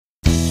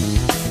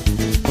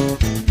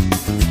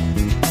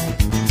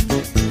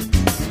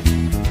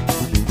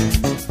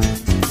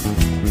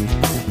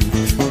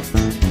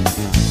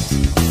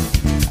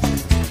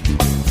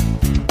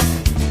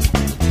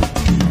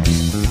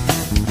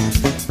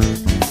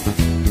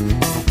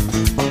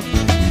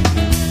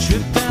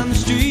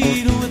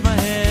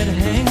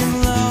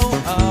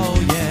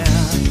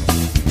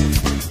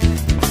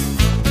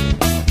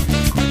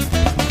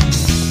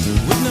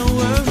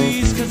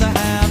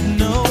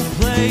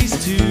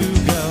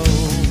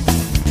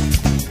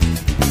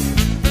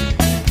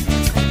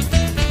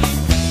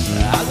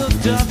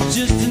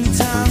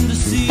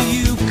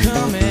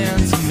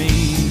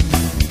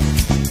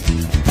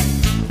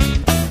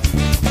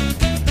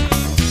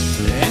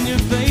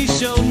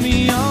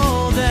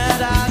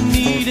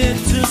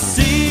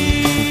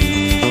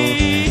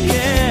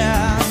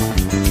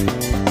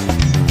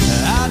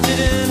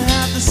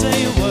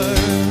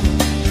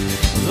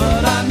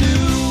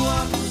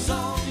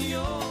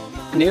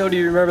Neil, do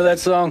you remember that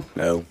song?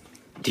 No.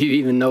 Do you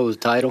even know the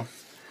title?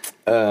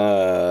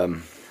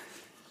 Do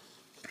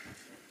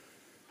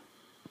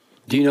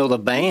you know the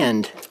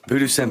band?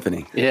 Voodoo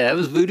Symphony. Yeah, it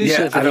was Voodoo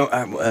Symphony.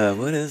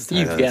 What is that?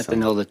 You've got to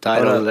know the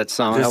title of that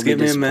song. Just I'll be give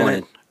me a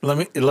disappointed.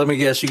 minute. Let me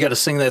guess. You got to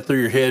sing that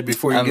through your head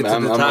before you get to the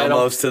I'm title.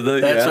 almost to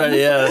the. That's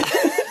yeah. right.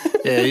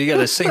 Yeah, yeah. You got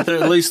to sing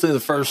through at least through the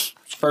first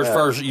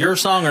verse. Your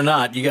song or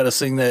not, you got to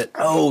sing that.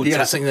 Oh, you got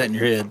to sing that in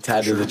your head.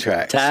 Tied to the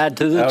tracks. Tied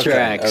to the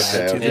tracks.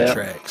 Okay, To okay. the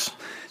tracks.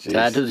 Jeez.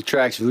 Tied to the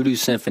tracks. Voodoo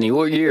Symphony.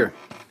 What year?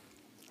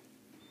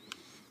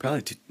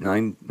 Probably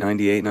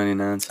 98,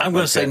 99. I'm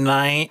going to say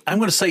I'm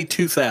going to say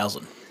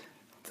 2000.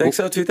 Think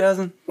so,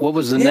 2000? What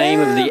was the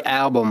name of the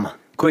album?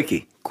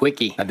 Quickie.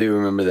 Quickie. I do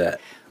remember that.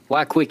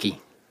 Why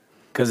Quickie?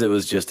 Because it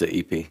was just an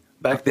EP.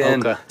 Back then,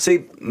 Okay.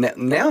 see,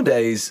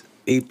 nowadays,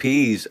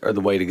 EPs are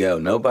the way to go.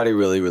 Nobody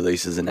really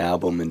releases an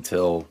album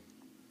until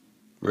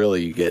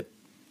really you get,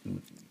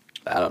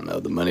 I don't know,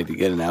 the money to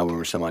get an album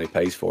or somebody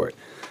pays for it.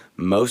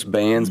 Most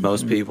bands,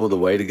 most people, the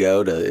way to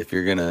go to if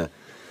you're going to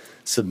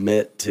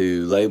submit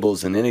to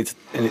labels and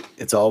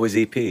it's always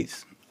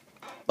EPs.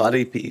 A lot of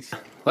EPs.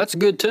 Well, that's a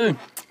good tune.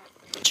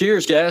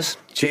 Cheers, guys.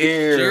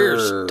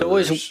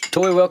 Cheers.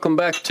 Toy, welcome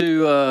back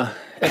to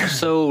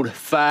episode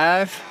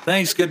 5.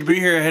 Thanks. Good to be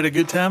here. I had a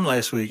good time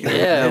last week. I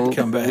Yeah, had to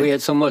come back. we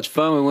had so much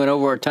fun. We went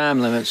over our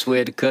time limits. We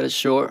had to cut it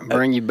short and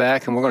bring you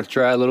back, and we're going to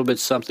try a little bit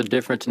something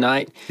different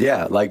tonight.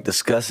 Yeah, like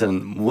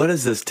discussing what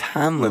is this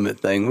time limit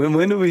thing?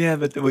 When do we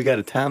have it? We got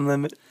a time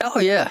limit? Oh,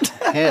 yeah.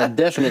 Yeah,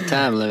 definite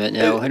time limit.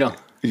 You know, we don't.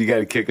 You got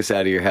to kick us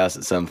out of your house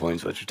at some point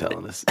is what you're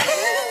telling us.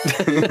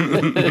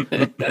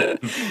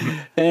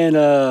 And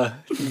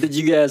did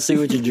you guys see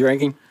what you're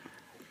drinking?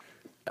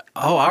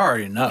 Oh, I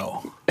already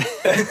know.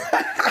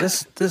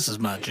 This is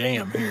my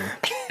jam here.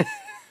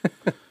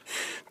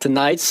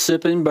 Tonight's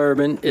sipping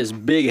bourbon is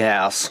Big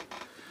House.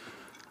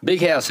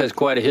 Big House has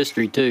quite a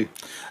history, too.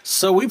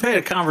 So we've had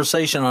a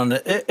conversation on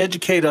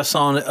educate us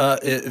on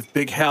if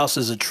Big House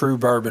is a true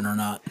bourbon or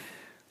not.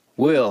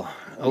 Will,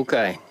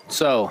 okay.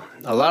 So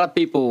a lot of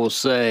people will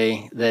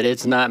say that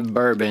it's not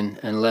bourbon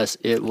unless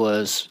it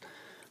was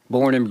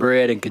born and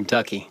bred in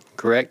Kentucky,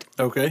 correct?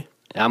 Okay.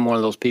 I'm one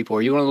of those people.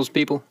 Are you one of those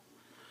people?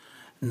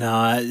 No,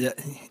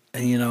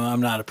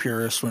 I'm not a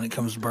purist when it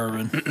comes to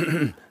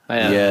bourbon.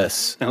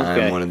 Yes,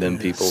 Okay. I'm one of them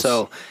people.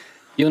 So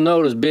you'll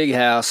notice Big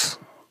House.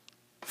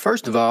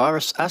 First of all,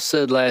 I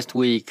said last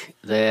week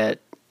that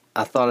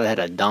I thought it had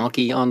a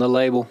donkey on the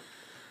label.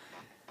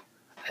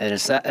 And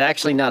it's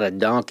actually not a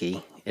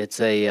donkey. It's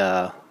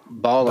a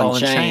ball and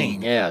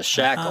chain. Yeah, a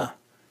shackle. Uh-huh.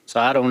 So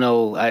I don't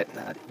know. I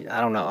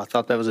don't know. I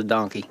thought that was a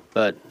donkey,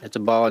 but it's a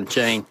ball and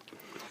chain.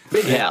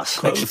 Big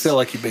House. Makes you feel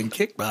like you've been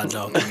kicked by a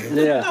donkey.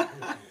 Yeah.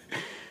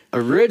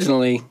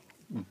 Originally,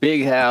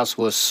 Big House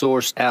was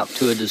sourced out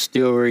to a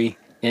distillery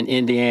in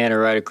Indiana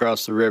right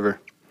across the river.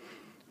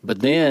 But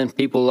then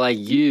people like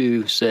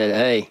you said,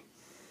 hey,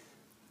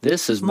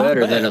 this is Not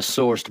better bad. than a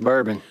sourced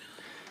bourbon.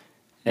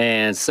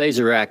 And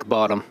Sazerac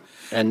bought them.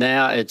 And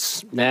now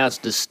it's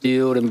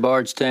distilled in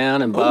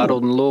Bardstown and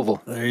bottled in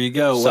Louisville. There you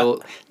go.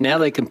 So now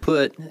they can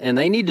put, and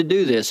they need to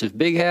do this. If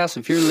Big House,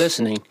 if you're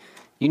listening,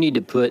 you need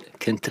to put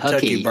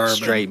Kentucky bourbon.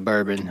 straight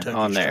bourbon Kentucky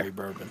on there. straight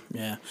bourbon.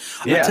 Yeah.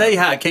 Yeah. I'll tell you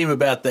how it came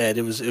about that.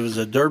 It was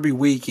a Derby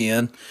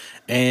weekend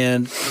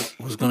and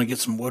was going to get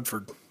some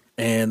Woodford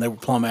and they were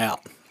plumb out.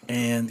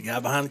 And the guy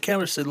behind the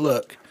counter said,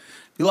 look,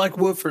 if you like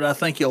Woodford, I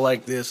think you'll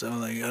like this. I'm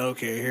like,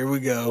 okay, here we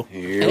go.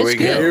 Here we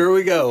go. Here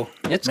we go.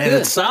 It's Man,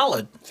 good. it's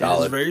solid.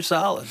 Solid. It's very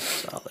solid.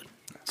 Solid.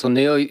 So,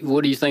 Neil,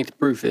 what do you think the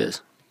proof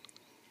is?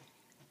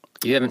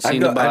 You haven't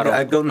seen the bottle.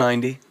 I'd go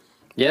 90.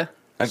 Yeah?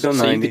 I'd go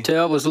So you 90. could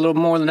tell it was a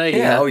little more than 80.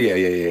 Yeah, huh? oh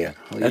yeah.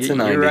 That's a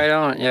 90. You're right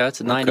on it. Yeah,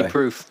 it's a 90 Okay.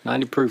 proof,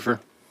 90 proofer.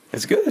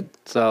 It's good.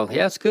 So,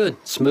 yeah, it's good.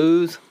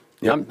 Smooth.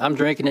 Yep. I'm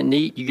drinking it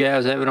neat. You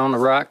guys have it on the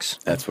rocks.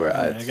 That's where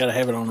I got to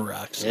have it on the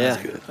rocks. Yeah.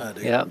 That's good. I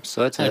do. Yeah,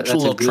 so that's a Extra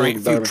little good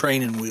few bourbon.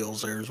 training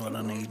wheels there is what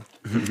I need.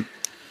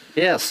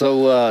 Yeah,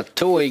 so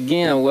Toy,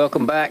 again,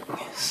 welcome back.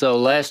 So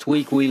last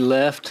week we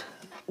left.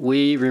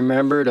 We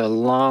remembered a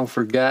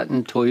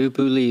long-forgotten Toyupu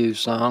Liu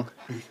song.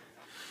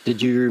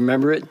 Did you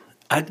remember it?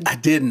 I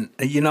didn't.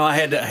 You know, I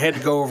had to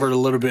go over it a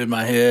little bit in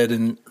my head,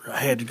 and I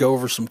had to go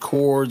over some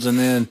chords, and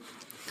then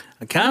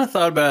I kind of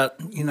thought about,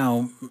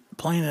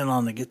 playing it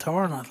on the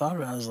guitar, and I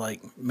was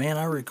like, man,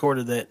 I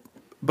recorded that.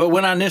 But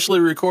when I initially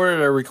recorded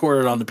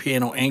it on the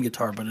piano and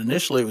guitar, but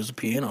initially it was a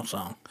piano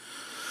song.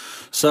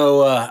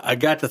 So I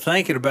got to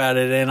thinking about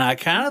it, and I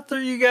kind of threw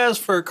you guys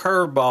for a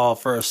curveball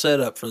for a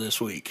setup for this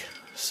week.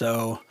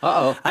 So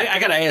Uh-oh. I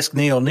got to ask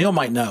Neil. Neil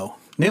might know.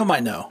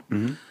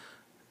 Mm-hmm.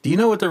 Do you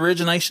know what the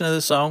origination of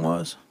this song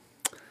was?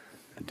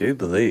 I do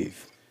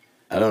believe.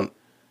 I'm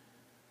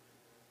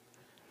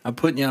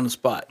putting you on the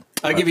spot.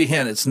 I'll give you a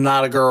hint. It's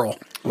not a girl.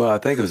 Well, I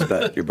think it was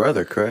about your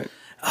brother, correct?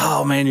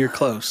 Oh, man, you're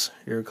close.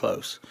 You're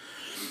close.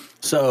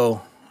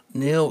 So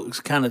Neil was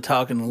kind of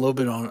talking a little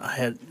bit on.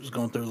 Was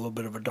going through a little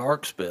bit of a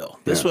dark spell.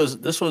 This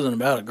wasn't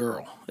about a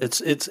girl. It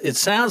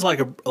sounds like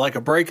a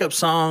breakup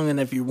song, and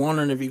if you're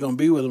wondering if you're going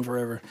to be with him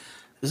forever,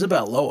 this is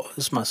about Loa.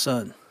 This is my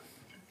son.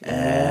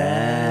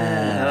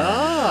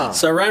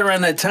 So right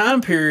around that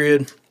time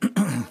period,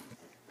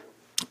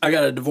 I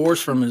got a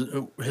divorce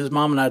from his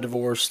mom, and I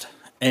divorced,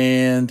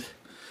 and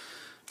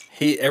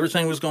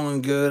everything was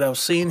going good. I was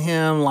seeing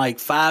him like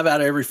 5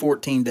 out of every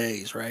 14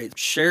 days, right?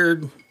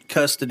 Shared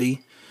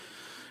custody.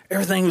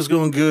 Everything was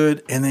going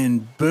good, and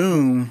then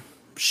boom,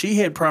 she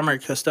had primary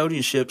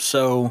custodianship.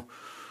 So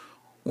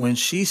when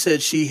she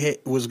said she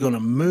was going to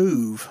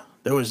move,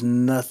 there was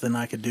nothing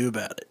I could do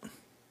about it.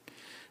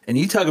 And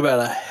you talk about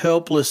a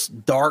helpless,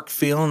 dark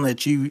feeling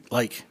that you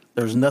like.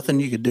 There's nothing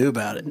you could do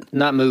about it.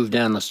 Not move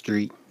down the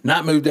street.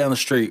 Not move down the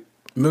street.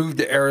 Move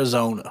to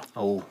Arizona.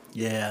 Oh,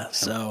 Yeah.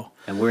 So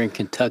and we're in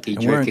Kentucky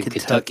And we're in drinking Kentucky.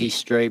 Kentucky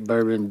straight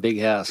bourbon, big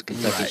house,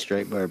 Kentucky Right.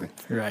 straight bourbon.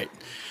 right.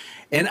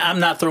 And I'm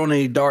not throwing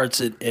any darts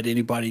at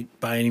anybody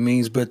by any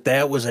means, but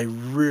that was a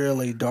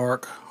really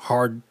dark,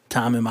 hard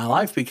time in my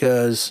life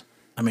because,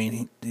 I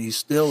mean, he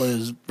still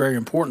is very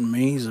important to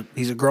me.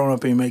 He's a grown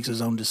up and he makes his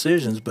own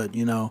decisions, but,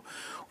 you know,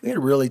 we had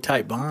a really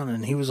tight bond,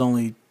 and he was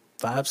only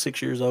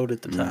 5-6 years old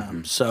at the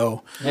time.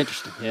 So,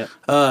 Interesting.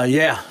 Yeah.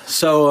 yeah.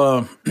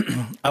 So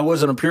I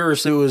wasn't a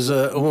purist. It was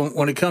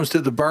when it comes to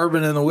the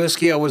bourbon and the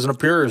whiskey, I wasn't a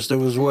purist. It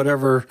was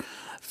whatever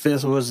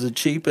fifth was the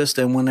cheapest,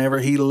 and whenever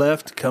he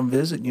left to come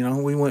visit, you know,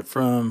 we went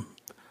from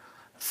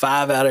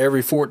 5 out of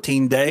every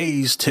 14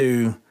 days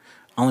to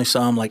only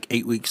saw him like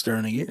 8 weeks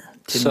during a year.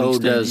 10 So weeks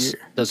during a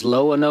does year.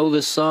 Loa know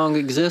this song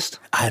exists?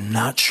 I'm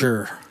not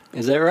sure.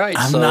 Is that right?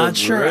 I'm So, not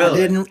sure.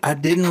 really? I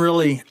didn't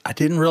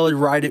really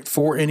write it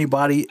for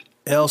anybody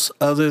else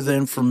other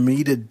than for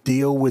me to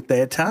deal with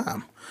that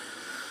time.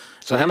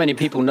 So how many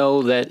people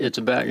know that it's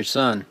about your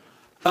son?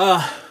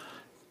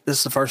 This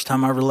is the first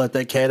time I ever let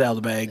that cat out of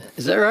the bag.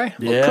 Is that right?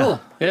 Well, Yeah.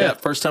 cool. Yeah.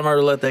 First time I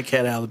ever let that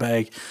cat out of the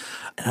bag.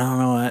 I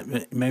don't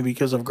know. Maybe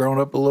because I've grown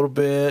up a little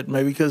bit.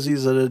 Maybe because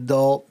he's an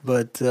adult.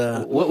 But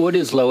What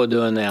is Loa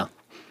doing now?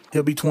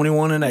 he'll be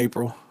 21 in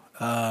April.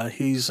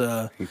 He's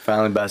He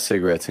finally buys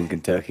cigarettes in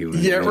Kentucky. When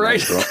Yeah,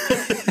 right.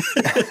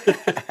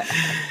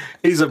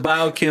 he's a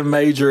biochem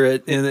major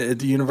at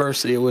the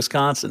University of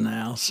Wisconsin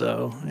now.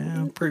 So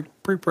yeah, pretty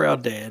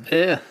proud dad.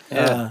 Yeah.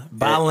 Yeah.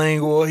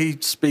 Bilingual. He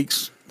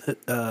speaks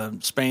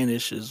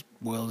Spanish as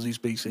well as he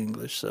speaks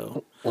English.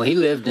 So Well, he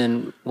lived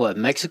in what,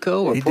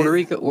 Mexico or He Puerto did-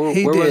 Rico? Where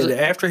he was did. it?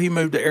 After he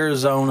moved to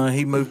Arizona,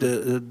 he moved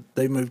to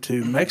they moved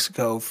to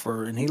Mexico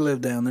and he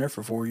lived down there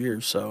for 4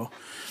 years. So,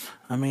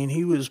 I mean,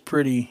 he was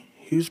pretty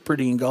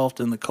engulfed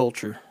in the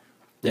culture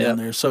down Yeah.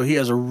 there. So he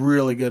has a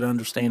really good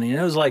understanding.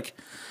 It was like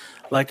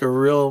a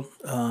real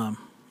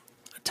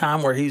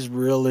time where he's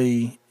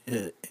really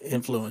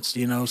influenced.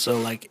 You know, so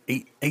like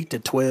 8 to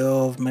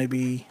 12,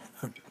 maybe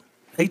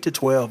 8 to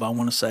 12. I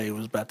want to say it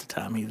was about the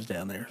time he was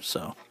down there.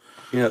 So.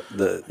 You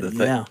know,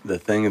 Yeah. the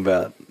thing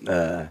about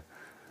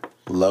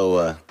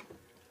Loa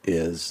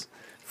is,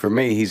 for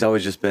me, he's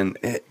always just been.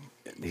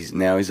 He's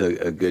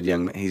a good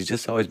young man. He's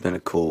just always been a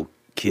cool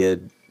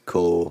kid,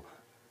 cool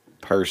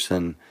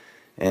person,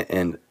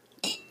 and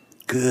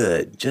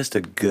good, just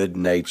a good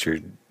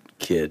natured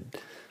kid.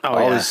 Oh,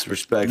 always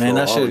respectful. Man,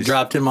 I should have always-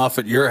 dropped him off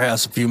at your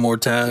house a few more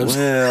times.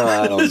 Well,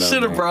 I don't know.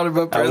 Should have man. brought him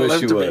up I there and wish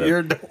left you him at would've.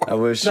 your door. I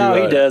wish No, you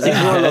he would. does. He's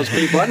one of those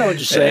people. I know what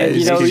you're saying.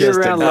 He's You know, just you're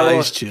a around Loa.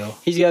 nice chill.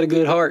 He's got a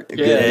good heart.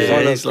 Yeah, Yeah, he's one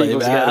of those he's like people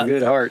that's got that. a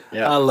good heart. I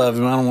Yeah. love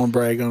him. I don't want to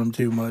brag on him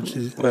too much.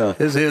 Well-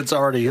 His head's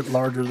already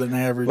larger than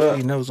average. Well-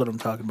 He knows what I'm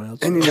talking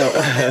about. so. And you know,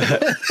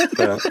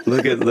 well,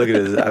 look at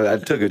his. I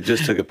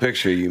just took a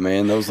picture of you,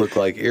 man. Those look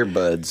like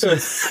earbuds.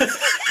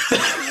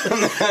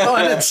 Oh,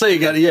 I didn't say he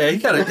got it. Yeah, he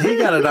got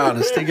it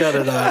honest. He got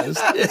it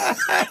honest.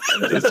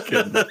 Just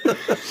kidding.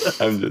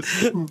 I'm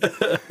just.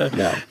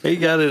 No, He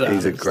got it honest.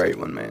 he's a great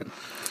one, man.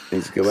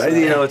 He's a good one.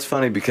 You know, it's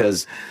funny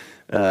because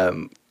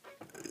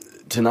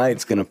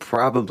tonight's going to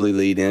probably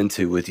lead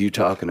into with you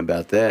talking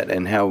about that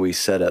and how we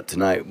set up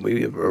tonight.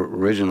 We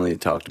originally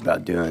talked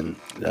about doing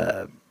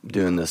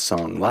this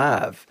song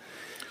live,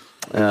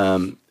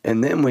 and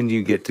then when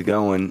you get to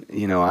going,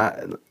 you know,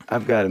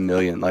 I've got a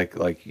million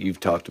like you've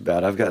talked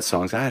about. I've got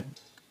songs I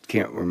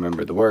can't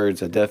remember the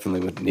words. I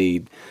definitely would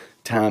need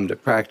time to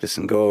practice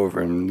and go over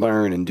and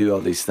learn and do all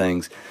these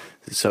things.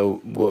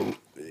 So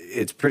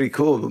it's pretty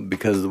cool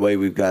because of the way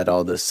we've got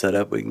all this set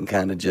up, we can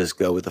kind of just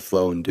go with the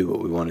flow and do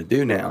what we want to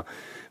do now.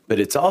 But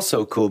it's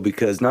also cool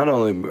because not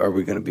only are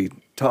we going to be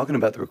talking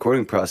about the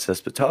recording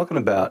process, but talking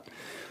about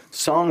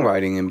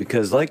songwriting. And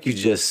because like you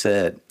just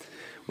said,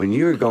 when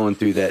you were going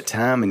through that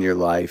time in your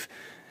life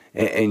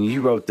and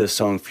you wrote this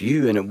song for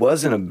you, and it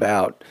wasn't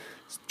about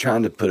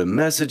trying to put a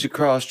message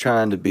across,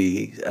 trying to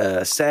be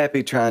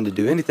sappy, trying to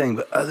do anything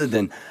but other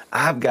than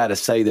I've got to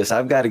say this,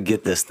 I've got to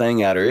get this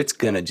thing out or it's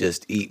going to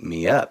just eat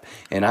me up.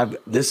 And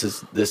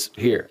this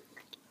here,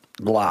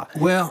 blah.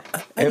 Well,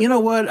 you know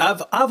what?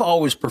 I've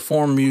always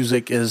performed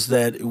music as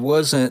that it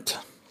wasn't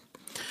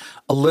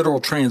a literal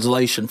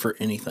translation for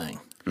anything.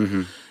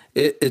 Mm-hmm.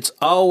 It's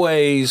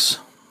always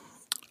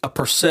a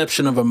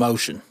perception of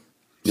emotion.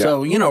 Yeah.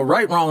 So, you know,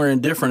 right, wrong, or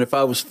indifferent, if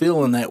I was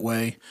feeling that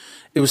way,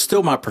 it was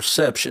still my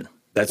perception.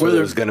 That's what it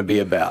was going to be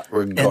about,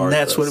 regardless. And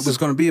that's what it was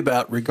going to be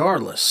about,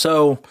 regardless.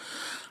 So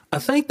I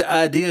think the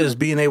idea is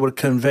being able to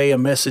convey a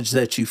message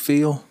that you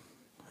feel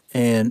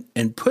and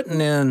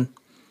putting in,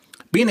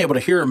 being able to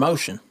hear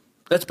emotion.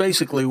 That's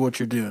basically what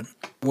you're doing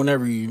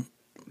whenever you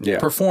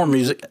perform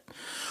music.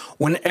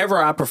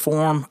 Whenever I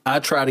perform, I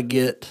try to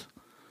get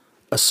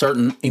a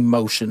certain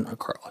emotion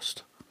across,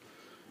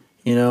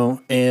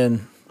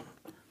 and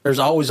there's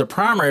always a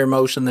primary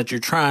emotion that you're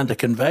trying to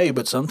convey,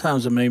 but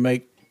sometimes it may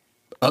make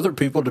other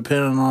people,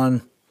 depending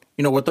on,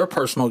 what their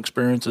personal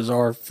experiences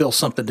are, feel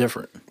something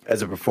different.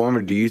 As a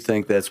performer, do you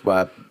think that's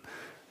why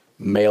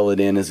mail it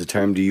in as a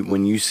term? Do you,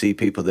 when you see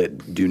people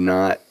that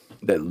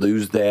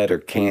lose that or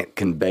can't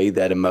convey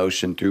that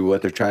emotion through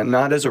what they're trying,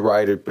 not as a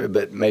writer,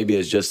 but maybe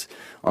as just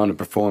on a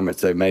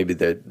performance,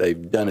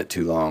 they've done it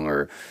too long,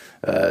 or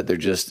they're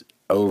just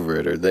over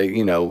it, or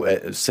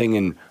they,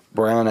 singing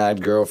Brown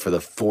Eyed Girl for the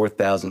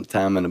 4,000th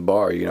time in a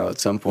bar, at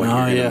some point you're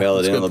going to mail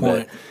it in a little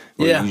bit.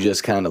 Where you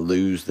just kind of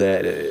lose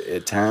that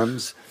at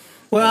times.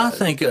 Well, I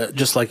think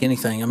just like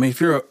anything, I mean,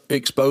 if you're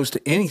exposed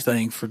to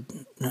anything for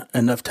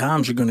enough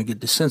times, you're going to get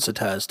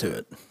desensitized to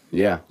it.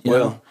 Yeah.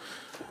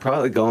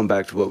 Probably going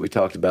back to what we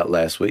talked about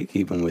last week,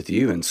 even with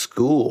you in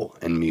school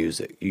and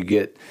music, you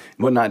get,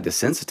 not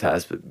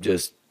desensitized, but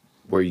just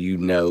where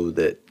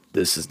that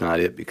this is not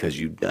it because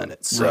you've done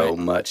it so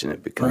much and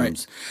it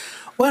becomes.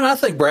 Right. Well, I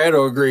think Brad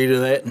will agree to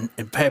that,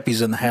 and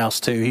Pappy's in the house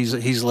too.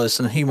 He's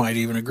listening. He might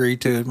even agree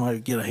to it.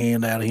 Might get a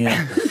hand out of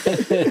him.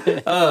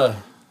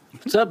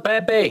 What's up,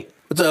 Pappy?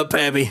 What's up,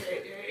 Pappy?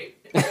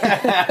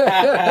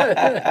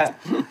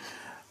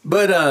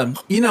 But,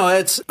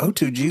 it's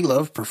O2G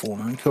loved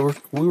performing.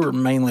 We were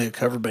mainly a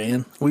cover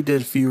band. We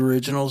did a few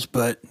originals,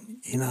 but,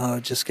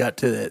 it just got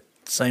to that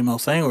same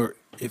old thing where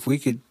if we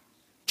could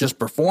just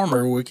perform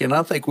every weekend,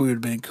 I think we would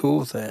have been cool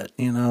with that,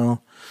 And,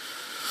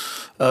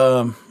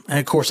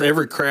 of course,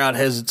 every crowd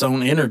has its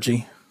own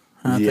energy.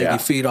 I think you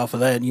feed off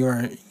of that, and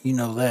you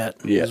know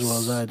that as well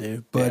as I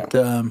do. But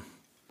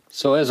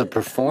so as a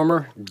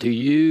performer, do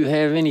you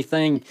have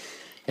anything?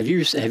 Have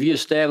you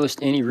established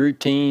any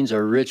routines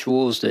or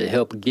rituals that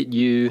help get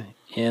you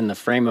in the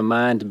frame of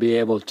mind to be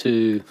able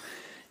to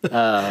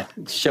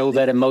show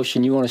that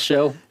emotion you want to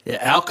show? Yeah,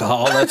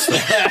 alcohol.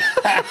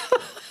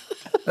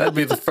 That'd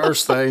be the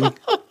first thing.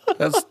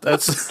 That's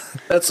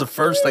the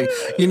first thing.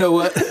 You know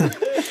what?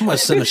 I'm gonna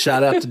send a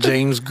shout out to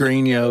James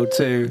Greenio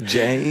too.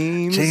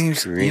 James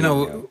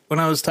Greenio. When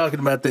I was talking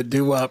about that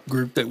doo-wop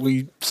group that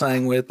we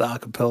sang with, the a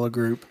cappella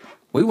group,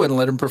 we wouldn't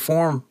let him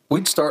perform.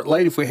 We'd start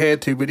late if we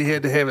had to, but he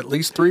had to have at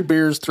least 3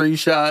 beers, 3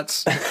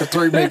 shots,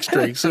 3 mixed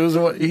drinks.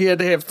 He had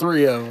to have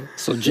 3 of them.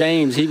 So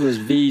James, he was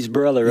V's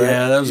brother, right?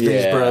 Yeah, that was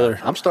V's brother.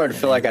 I'm starting to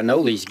feel like I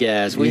know these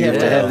guys. We have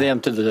to have them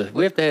ought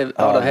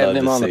to have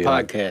them on the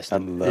podcast.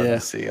 I'd love to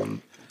see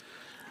them.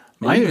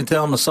 I even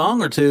tell them a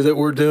song or two that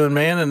we're doing,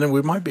 man, and then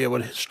we might be able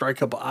to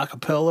strike up a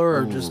cappella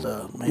or just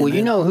a. Well,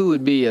 you know who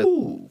would be a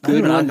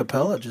good one? A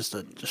cappella, just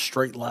a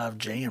straight live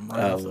jam,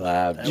 right?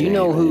 Live jam. You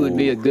know who would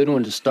be a good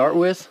one to start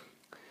with?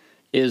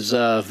 Is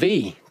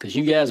V, because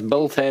you guys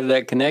both had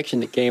that connection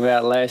that came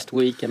out last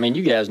week. I mean,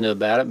 you guys knew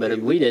about it, but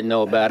we didn't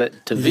know about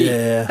it to V.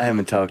 Yeah. I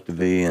haven't talked to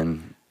V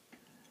in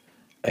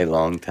a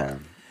long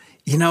time.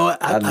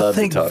 I'd love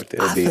to talk to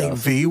him. I think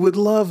V would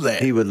love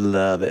that. He would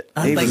love it.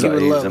 I think he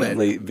would love that.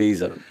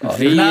 V's awesome.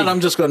 If not, I'm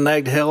just going to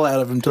nag the hell out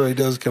of him until he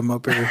does come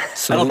up here.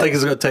 I don't think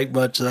it's going to take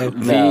much, though.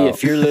 V,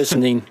 if you're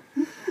listening,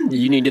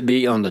 you need to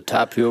be on the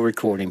Top Hill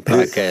Recording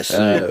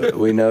podcast.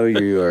 We know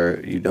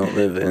you don't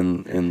live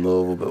in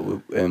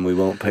Louisville, and we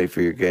won't pay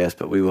for your gas,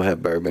 but we will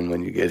have bourbon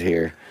when you get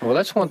here. Well,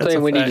 that's one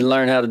thing we need to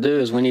learn how to do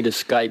is we need to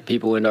Skype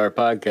people into our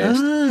podcast.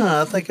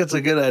 I think that's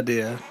a good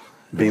idea.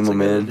 Beam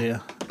them in.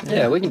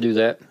 Yeah, we can do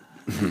that.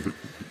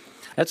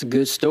 That's a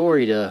good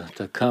story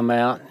to come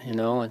out, And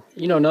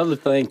another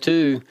thing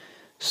too.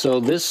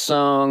 So this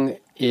song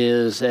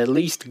is at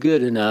least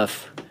good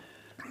enough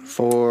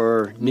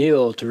for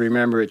Neil to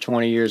remember it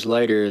 20 years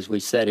later, as we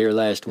sat here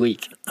last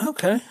week.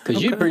 Okay.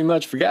 Because you'd pretty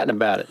much forgotten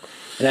about it.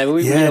 And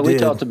we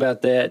talked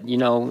about that.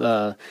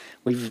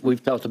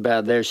 We've talked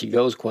about There She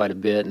Goes quite a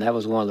bit, and that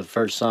was one of the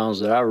first songs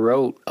that I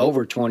wrote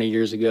over 20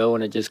 years ago,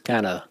 and it just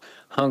kind of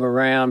hung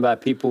around by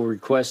people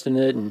requesting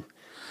it. And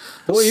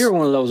well, you're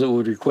one of those that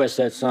would request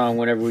that song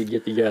whenever we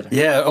get together.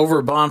 Yeah, over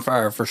a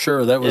bonfire for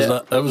sure. That was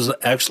that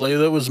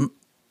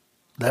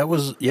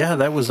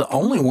was the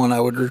only one I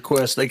would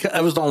request.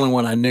 That was the only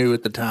one I knew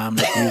at the time.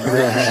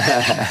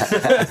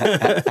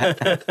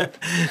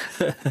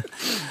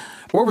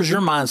 Where was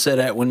your mindset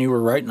at when you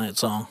were writing that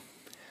song?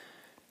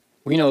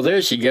 Well,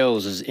 There She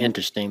Goes is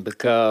interesting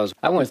because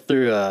I went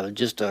through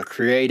just a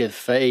creative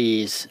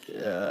phase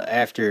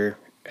after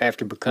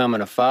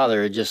becoming a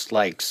father. Just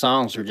like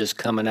songs were just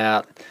coming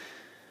out.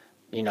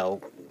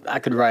 I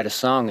could write a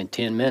song in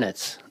 10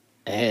 minutes.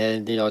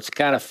 And, it's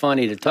kind of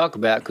funny to talk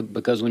about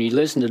because when you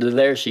listen to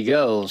There She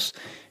Goes,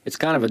 it's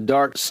kind of a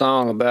dark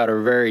song about a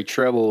very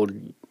troubled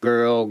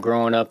girl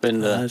growing up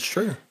in the that's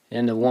true.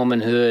 In the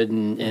womanhood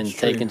and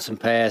taking some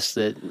paths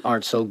that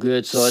aren't so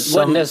good. So it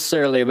wasn't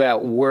necessarily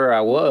about where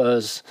I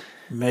was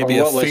or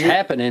what was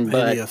happening.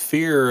 Maybe a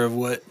fear of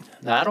what...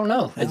 I don't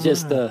know. It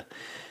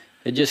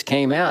just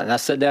came out. And I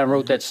sat down and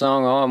wrote that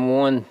song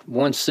all in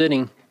one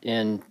sitting.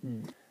 And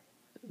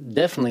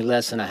definitely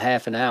less than a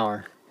half an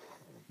hour.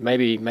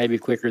 Maybe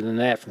quicker than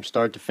that from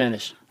start to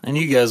finish. And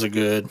you guys are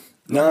good.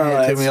 No, It took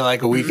that's- me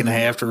like a week and a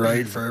half to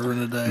write Forever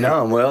and a Day.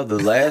 No, well, the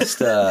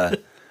last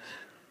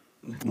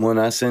one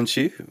I sent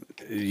you,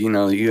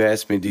 you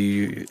asked me, do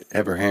you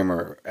ever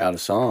hammer out a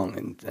song?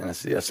 And I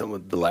said, yes. So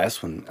with the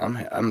last one,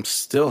 I'm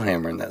still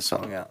hammering that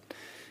song out.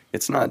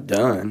 It's not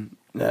done.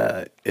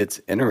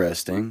 It's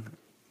interesting,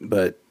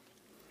 but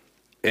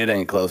it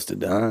ain't close to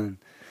done.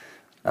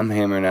 I'm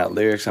hammering out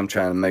lyrics. I'm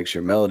trying to make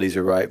sure melodies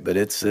are right, but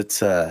it's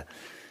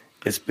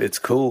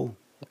cool.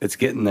 It's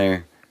getting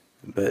there.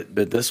 But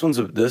this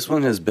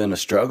one has been a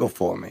struggle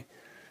for me.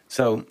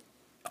 So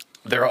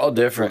they're all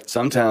different.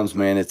 Sometimes,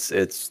 man,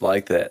 it's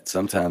like that.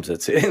 Sometimes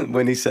it's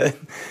when he said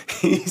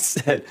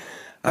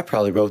I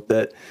probably wrote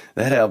that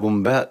album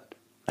about,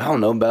 I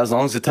don't know, about as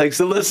long as it takes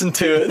to listen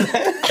to it.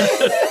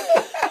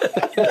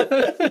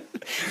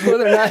 Well,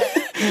 they're not.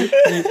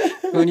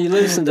 When you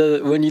listen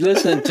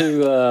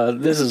to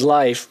This Is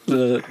Life,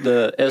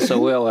 the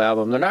SOL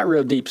album, they're not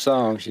real deep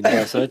songs,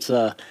 So it's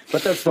but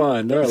they're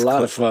fun. They're a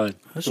lot of fun.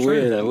 That's we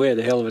true. we had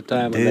a hell of a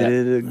time with Did that.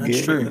 it again.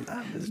 That's true.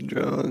 I'm as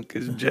drunk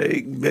as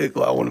Jake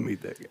Bickle. I want to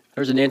meet that guy.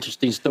 There's an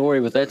interesting story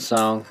with that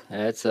song.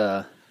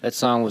 That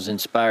song was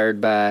inspired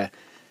by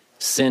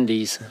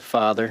Cindy's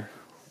father,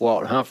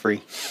 Walt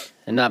Humphrey,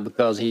 and not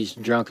because he's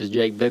drunk as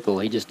Jake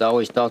Bickle. He just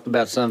always talked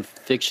about some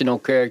fictional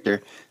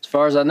character. As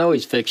far as I know,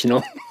 he's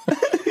fictional.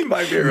 He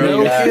might be a No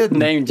real guy. kidding.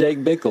 Named Jake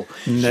Bickle.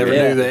 Never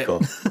Yeah. knew that.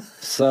 Cool.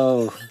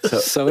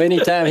 So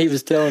anytime he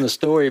was telling a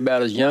story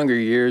about his younger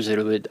years,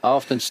 it would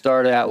often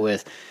start out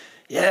with,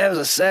 "Yeah, it was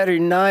a Saturday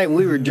night and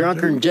we were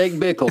drunker than Jake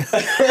Bickle."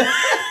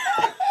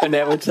 And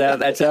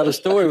that's how the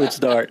story would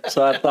start.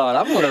 So I thought,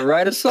 I'm going to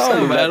write a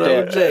song about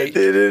that. Jake.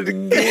 Did it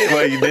again.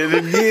 Well, you did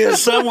it again.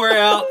 Somewhere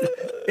out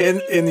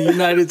in the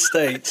United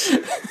States,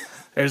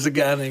 there's a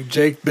guy named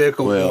Jake Bickle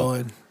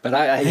going.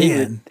 But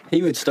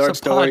he would start It's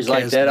a stories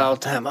like podcast that now. all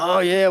the time. Oh,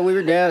 yeah, we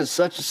were down at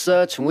such and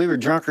such, and we were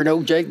drunker than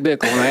old Jake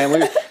Bickle,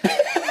 man.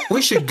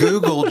 We should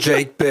Google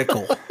Jake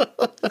Bickle.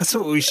 That's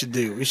what we should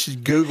do. We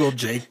should Google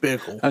Jake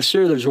Bickle. I'm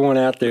sure there's one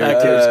out there.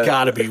 There's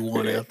got to be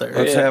one out there.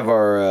 Let's have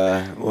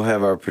we'll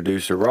have our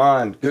producer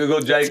Ron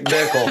Google Jake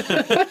Bickle.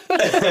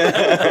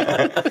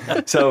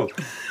 so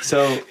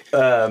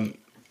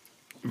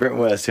Brent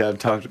West, who I've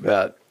talked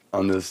about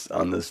on this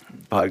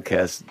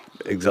podcast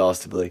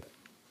exhaustively,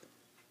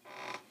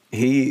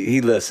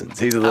 he listens.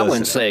 He's a listener. I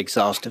wouldn't say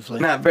exhaustively.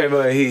 Not very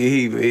well.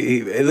 He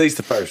at least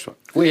the first one.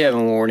 We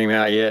haven't worn him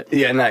out yet.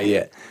 Yeah, not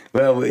yet.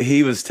 Well,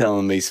 he was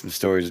telling me some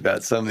stories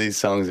about some of these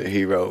songs that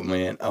he wrote.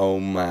 Man, oh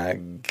my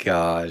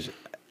gosh!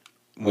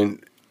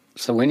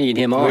 So we need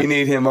him on. We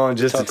need him on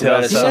just Talk to tell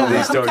about some of it.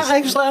 these stories.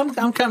 Actually,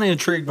 I'm kind of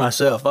intrigued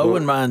myself. I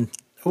wouldn't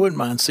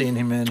mind seeing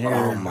him in here.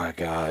 Oh my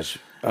gosh!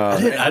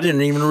 I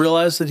didn't even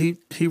realize that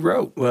he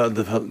wrote. Well,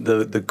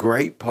 the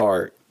great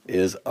part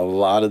is a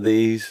lot of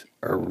these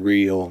are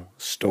real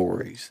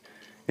stories.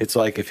 It's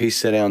like if he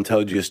sat down and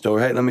told you a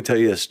story. Hey, let me tell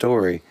you a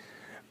story.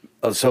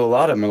 So a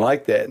lot of them are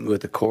like that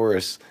with the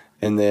chorus,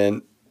 and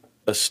then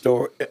a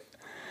story.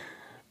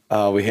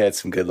 We had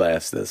some good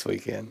laughs this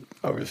weekend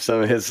over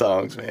some of his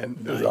songs. Man,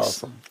 it was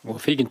awesome. Well,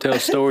 if he can tell a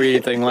story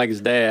anything like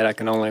his dad, I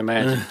can only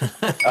imagine.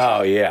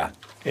 Oh yeah,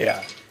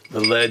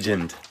 the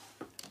legend.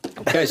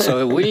 Okay,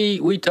 so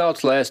we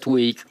talked last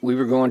week. We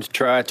were going to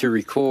try to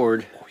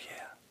record. Oh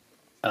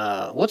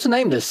yeah. What's the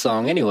name of this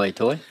song anyway,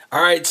 Toy?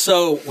 All right,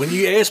 so when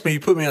you asked me, you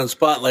put me on the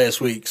spot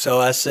last week. So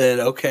I said,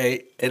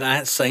 okay, and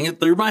I sang it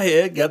through my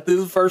head, got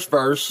through the first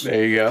verse.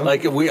 There you go.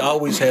 Like we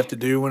always have to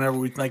do whenever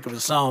we think of a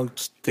song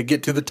to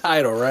get to the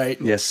title, right?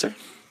 Yes, sir.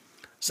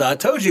 So I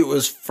told you it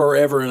was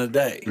Forever and a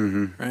Day,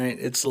 right?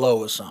 It's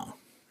Loa's song.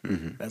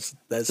 That's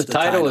The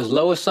title is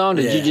Lois Song.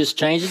 Did you Yeah. just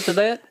change it to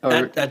that?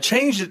 Or I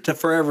changed it to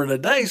Forever and a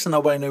Day so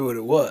nobody knew what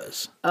it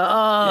was.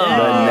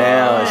 But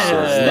now it's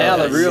just now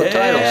the real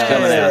title's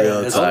coming Yeah. out. Real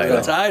It's title.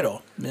 the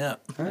title. Yeah.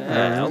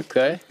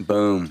 Okay.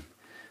 boom.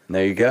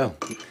 There you go.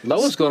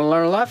 Loa's going to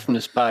learn a lot from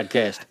this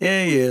podcast.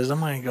 Yeah, he is. I'm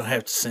going to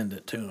have to send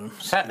it to him.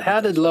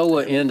 How did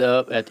Loa end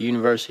up at the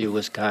University of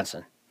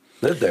Wisconsin?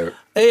 Lived there.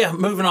 Yeah,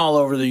 moving all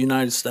over the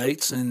United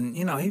States, and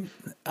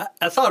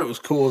I thought it was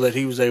cool that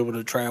he was able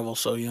to travel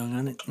so young.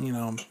 And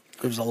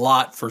it was a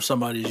lot for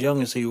somebody as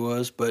young as he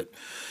was, but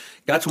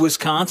got to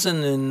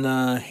Wisconsin,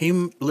 and he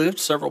lived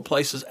several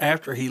places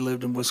after he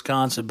lived in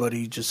Wisconsin. But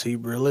he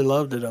really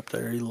loved it up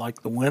there. He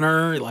liked the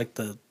winter, he liked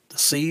the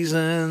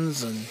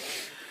seasons, and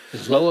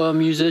Is Loa a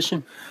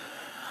musician?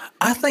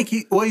 I think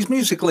he's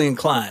musically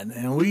inclined,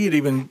 and we had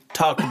even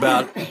talked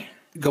about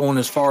going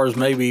as far as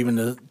maybe even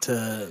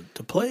to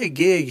play a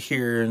gig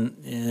here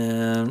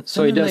and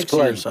So he does next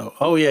year play. or so.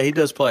 Oh yeah, he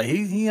does play.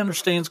 He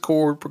understands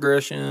chord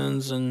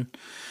progressions and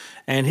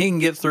he can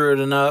get through it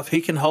enough. He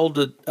can hold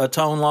a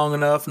tone long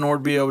enough in order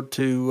to be able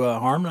to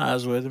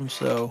harmonize with him.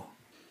 So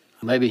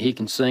Maybe he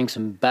can sing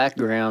some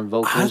background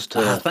vocals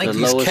I think to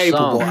he's Loa's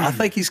capable. song. I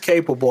think he's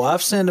capable.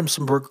 I've sent him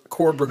some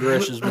chord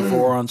progressions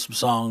before on some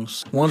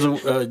songs. Ones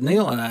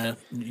Neil and I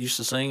used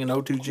to sing in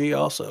O2G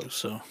also.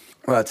 So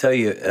Well, I tell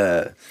you,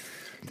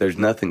 there's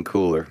nothing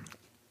cooler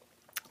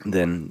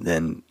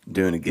than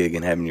doing a gig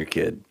and having your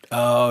kid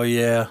Oh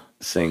yeah,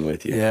 sing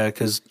with you. yeah,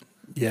 because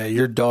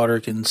your daughter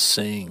can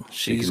sing.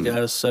 She's got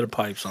a set of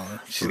pipes on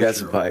her. She's got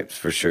some pipes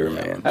for sure,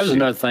 man. That was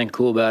another thing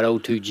cool about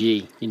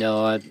O2G. You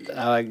know,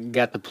 I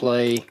got to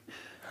play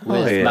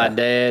with my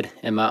dad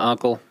and my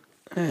uncle.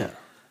 Yeah.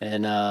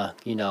 And,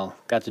 you know,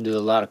 got to do a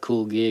lot of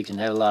cool gigs and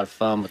had a lot of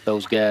fun with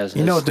those guys.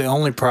 You know what the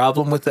only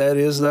problem with that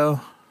is, though?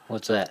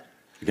 What's that?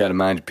 You got to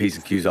mind your P's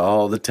and Q's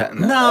all the time.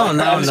 No.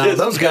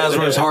 Those guys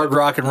were as hard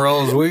rock and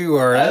roll as we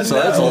were. That's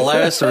the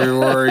last of your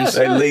worries.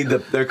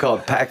 They're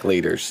called pack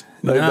leaders.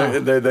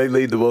 They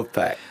lead the wolf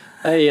pack.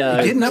 Hey,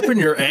 Getting up in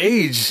your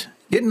age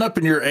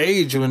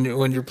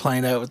when you're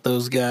playing out with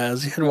those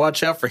guys, you had to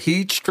watch out for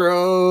heat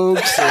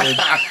strokes and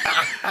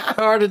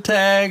heart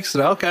attacks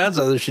and all kinds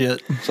of other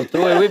shit. so the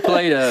way we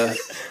played,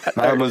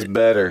 Mine was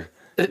better.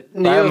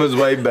 Mine was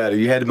way better.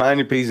 You had to mind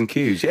your P's and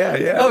Q's.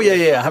 Yeah. Oh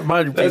yeah.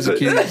 Mind your P's and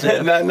Q's.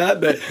 Yeah. not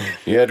that.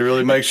 You had to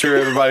really make sure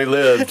everybody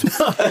lived.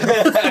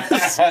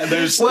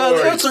 There's Well,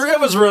 stories. it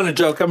was a running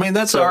joke. I mean,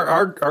 that's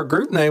our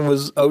group name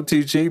was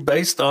O2G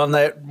based on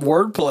that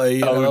wordplay.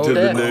 You know, Ode to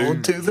the New.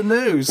 Ode to the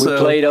New. we So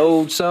played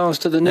old songs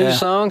to the new Yeah.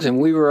 songs, and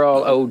we were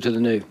all ode to the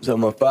new. So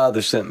my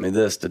father sent me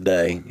this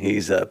today.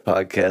 He's a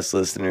podcast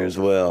listener as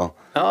well.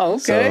 Oh,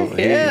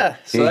 okay.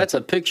 So So that's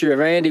a picture of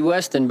Andy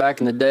Weston back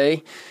in the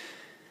day.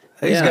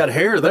 he's got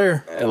hair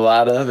there. A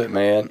lot of it,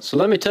 man. So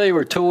let me tell you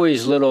where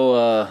Toy's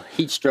little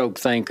heat stroke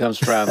thing comes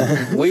from.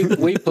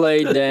 we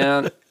played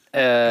down.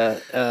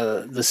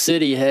 The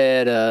city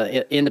had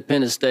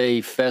Independence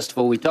Day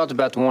festival. We talked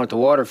about the one at the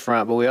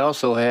waterfront, but we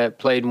also had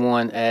played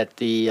one at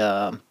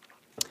the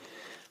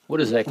what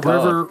is that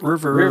called?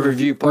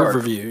 Riverview Park.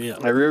 Riverview, yeah.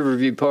 At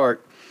Riverview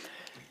Park.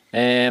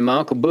 And my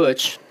Uncle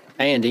Butch,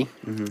 Andy,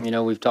 you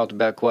know, we've talked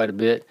about quite a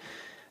bit.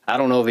 I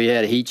don't know if he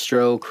had a heat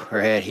stroke or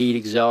had heat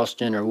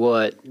exhaustion or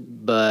what,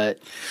 but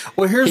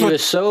Well, here's he what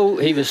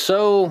was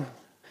so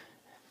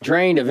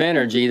drained of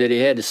energy that he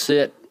had to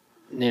sit,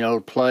 you know,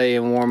 play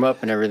and warm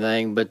up and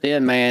everything. But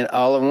then, man,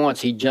 all at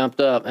once he jumped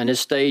up, and his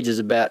stage is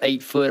about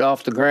 8 foot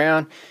off the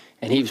ground,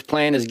 and he was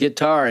playing his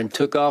guitar and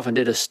took off and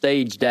did a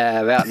stage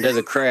dive out into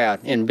the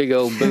crowd in big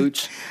old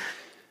boots.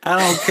 I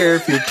don't care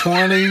if you're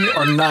 20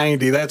 or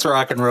 90. That's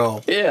rock and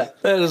roll. Yeah,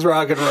 That is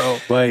rock and roll.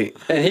 Wait.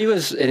 and he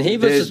was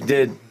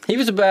Did he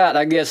was about,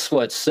 I guess,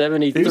 what,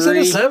 73? He was in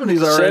his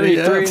 70s already.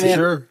 Yeah, 73 for then?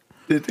 sure.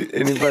 did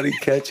anybody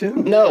catch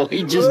him? No,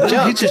 he just He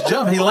jumped. just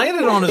jumped. He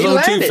landed on his He own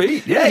landed. 2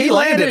 feet. Yeah, he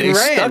landed. and He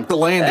ran. stuck the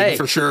landing Hey,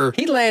 for sure.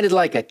 He landed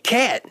like a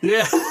cat.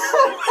 Yeah.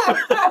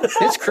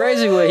 It's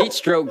crazy what heat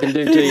stroke can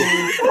do to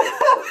you.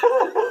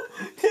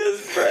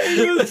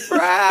 He was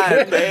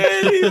fried, man.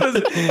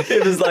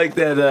 It was like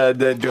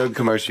that drug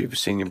commercial. You ever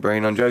seen your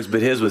brain on drugs?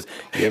 But his was,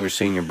 you ever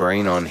seen your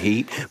brain on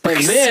heat?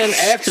 And then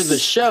after the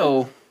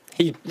show,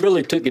 he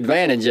really took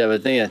advantage of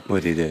it then.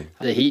 What'd he do?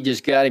 The heat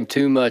just got him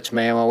too much,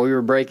 man. While we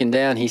were breaking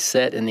down, he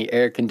sat in the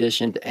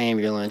air-conditioned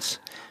ambulance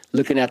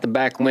looking out the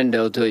back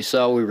window till he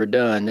saw we were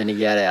done. Then he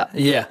got out.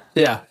 Yeah.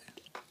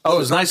 Oh, it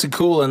was nice and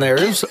cool in there.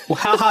 It was,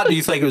 how hot do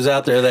you think it was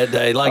out there that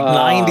day? Like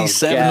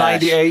 97, gosh.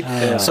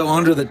 98? So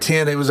under the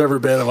 10, it was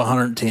every bit of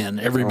 110.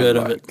 Every bit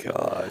of it.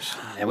 Gosh.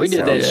 And we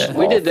did that. Sounds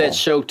We did that awful.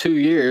 show 2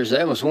 years.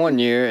 That was 1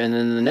 year, and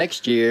then the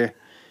next year,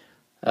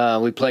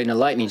 we played in a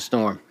lightning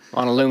storm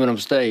on aluminum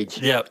stage.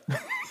 Yep.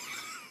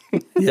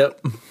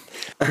 Yep.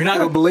 You're not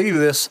going to believe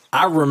this.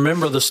 I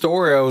remember the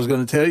story I was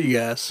going to tell you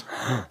guys.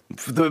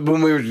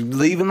 When we were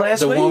leaving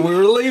last The week? one we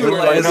were leaving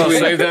last No, week.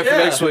 save that for Yeah.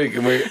 next week.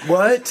 And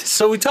what?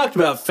 So we talked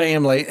about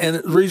family, and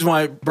the reason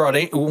why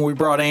when we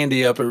brought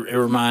Andy up, it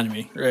reminded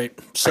me, right?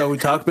 So we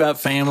talked about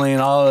family,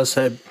 and all of us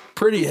had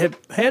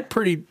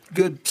pretty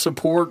good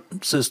support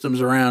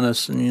systems around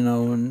us,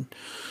 and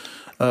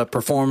and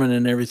performing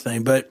and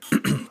everything. But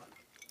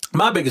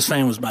my biggest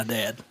fan was my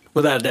dad,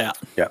 without a doubt.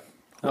 Yeah.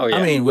 Oh yeah.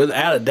 I mean,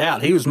 without a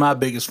doubt, he was my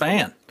biggest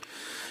fan.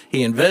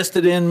 He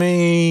invested in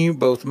me,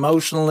 both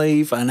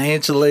emotionally,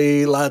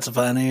 financially, lots of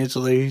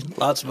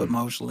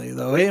emotionally,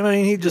 though. I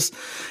mean, he just,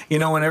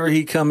 whenever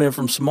he come in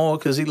from Samoa,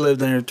 because he lived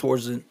there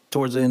towards the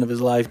end of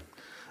his life.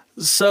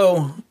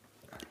 So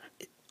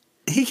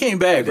he came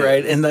back,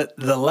 right? And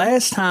the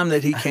last time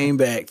that he came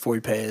back before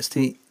he passed,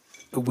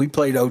 we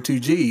played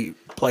O2G,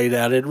 played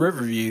out at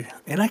Riverview.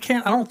 And I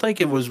don't think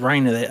it was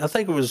raining that. I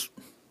think it was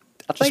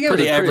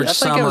pretty average I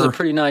think it was a summer.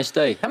 pretty nice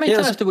day. How many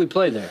Yes. times did we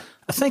play there?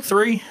 I think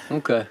 3.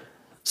 Okay.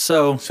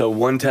 So So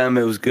one time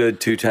it was good,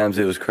 2 times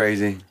it was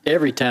crazy.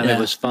 Every time Yeah. it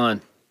was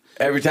fun.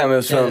 Every time it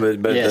was fun,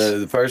 but Yes.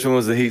 the first one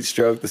was the heat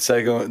stroke. The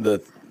second one,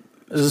 the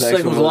the next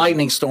second was one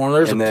lightning storm.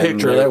 There's a and then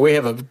picture there- that we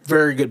have a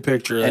very good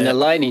picture of And the that.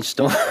 lightning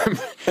storm.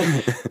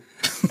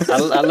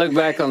 I look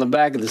back on the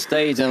back of the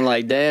stage and I'm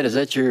like, Dad, is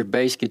that your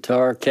bass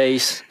guitar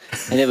case?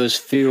 And it was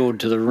filled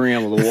to the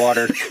rim with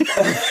water.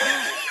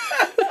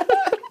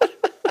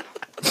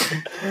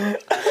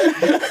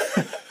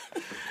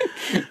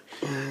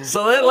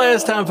 So that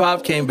last time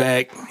Pop came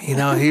back, he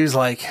was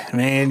like,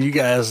 "Man, you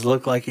guys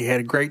look like you had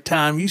a great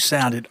time. You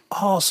sounded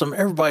awesome.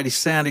 Everybody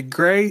sounded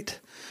great,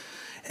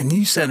 and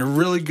you sounded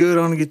really good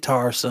on the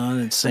guitar, son,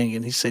 and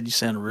singing." He said you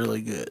sounded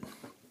really good.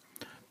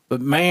 But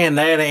man,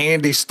 that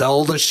Andy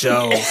stole the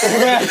show.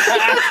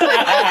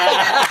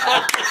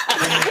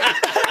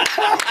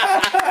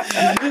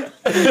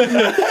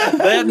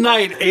 That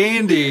night,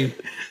 Andy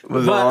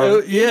Was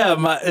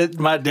on?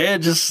 my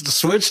dad just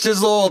switched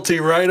his loyalty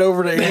right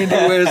over to Andy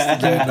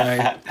West that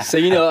night. So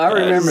I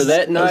remember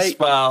that I night.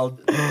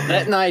 smiled.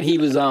 That night he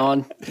was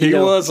on. He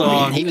was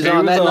on. He was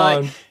on that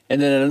night.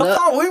 And then I another.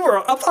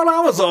 thought I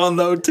was on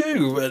though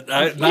too, but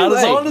not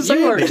as on as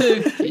you were Andy.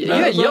 too. You Not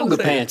had as on yoga as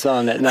Andy. pants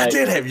on that I night.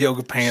 did have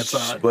yoga pants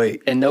on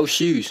Wait, And no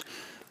shoes.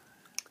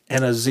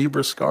 and a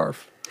zebra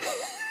scarf.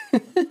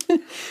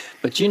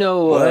 But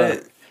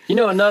what?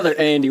 Another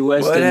Andy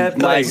What Weston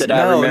happened? night that I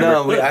No, remember.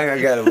 no, wait,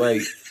 I gotta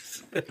wait.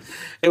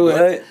 It was,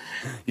 What?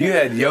 You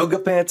had yoga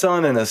pants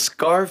on and a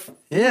scarf?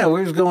 yeah,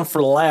 we was going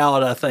for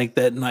loud, I think,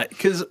 that night.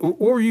 Because what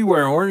were you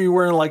wearing? Were you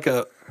wearing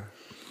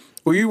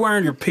were you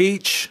wearing your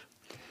peach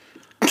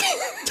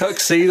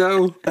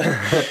tuxedo?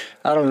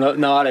 I don't know.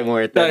 No, I didn't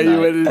wear it that No, you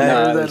night. didn't wear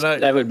it it that was-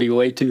 night. That would be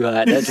way too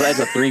hot. That's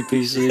a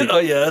 3-piece suit. Oh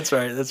yeah, that's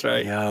right. That's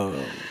right. Yo,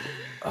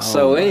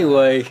 So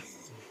anyway,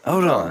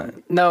 hold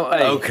on. no,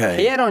 hey, Okay.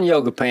 he had on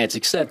yoga pants.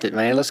 Accept it,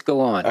 man. Let's go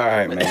on. All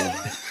right, man.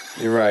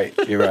 You're right.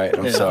 You're right.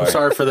 I'm Yeah, sorry. I'm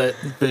sorry for that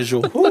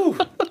visual.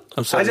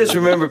 I'm sorry. I just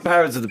remember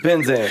Pirates of the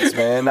Penzance,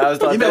 man. I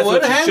was like, You know that's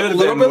what? what It you had should a have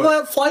little been. bit of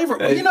that flavor.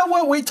 Hey. You know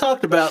what? We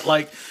talked about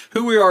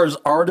who we are as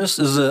artists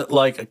is a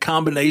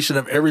combination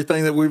of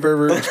everything that we've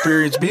ever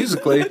experienced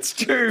musically. It's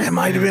true. That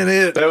might have been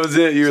it. That was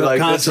it. You were like,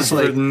 this is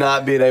Subconsciously. for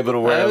not being able to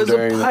wear I them was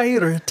during a the...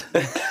 pirate.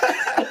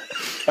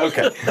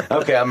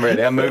 Okay, I'm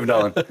ready. I'm moving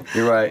on.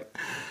 You're right.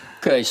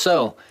 Okay,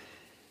 so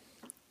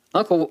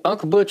Uncle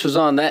Butch was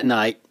on that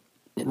night.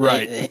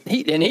 Right.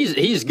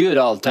 He's good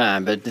all the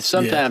time, but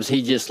sometimes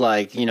he just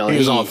he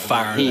was on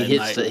fire He that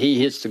hits night. he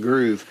hits the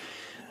groove.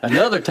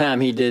 Another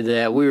time he did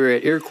that, we were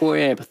at Iroquois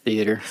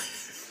Amphitheater,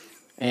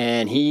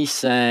 and he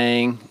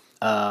sang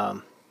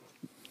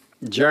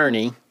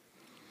Journey.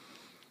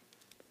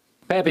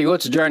 Pappy,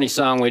 what's the Journey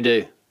song we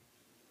do?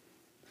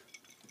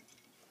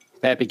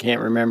 Pappy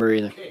can't remember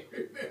either.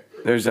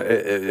 There's, I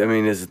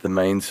mean, is it the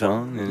main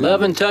song?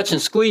 Loving, touching,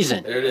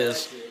 squeezing. There it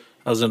is.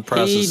 I was in the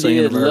process He of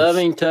singing did the verse.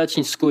 loving,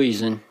 touching,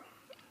 squeezing,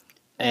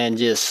 and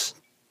just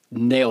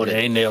nailed Yeah,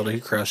 it. he nailed it. He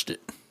crushed it.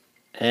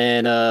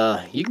 And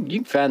you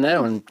can find that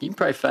on. You can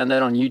probably find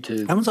that on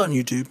YouTube. That was on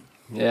YouTube.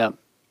 Yeah,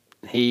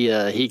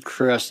 he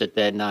crushed it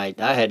that night.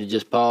 I had to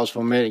just pause for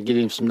a minute and give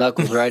him some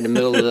knuckles right in the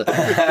middle of the.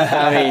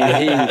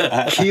 I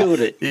mean, he killed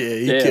it. Yeah,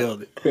 he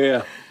killed it.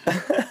 Yeah.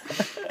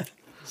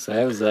 So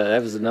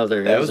that was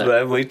another. That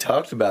was we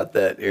talked about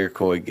that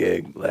Iroquois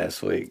gig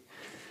last week.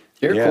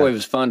 Iroquois yeah.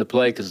 was fun to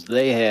play because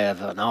they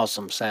have an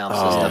awesome sound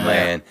Oh system.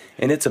 man,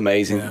 and it's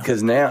amazing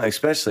because now,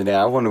 especially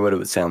now, I wonder what it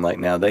would sound like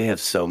now. They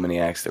have so many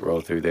acts that roll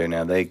through there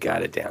now. They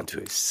got it down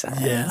to a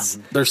science.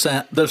 Yeah. Their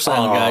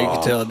sound guy, you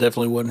could tell it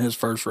definitely wasn't his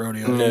first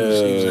rodeo. He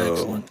was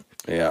excellent.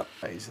 Yeah,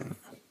 amazing.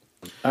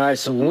 All right,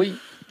 so when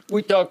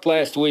we talked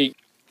last week,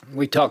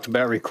 we talked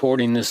about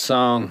recording this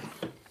song,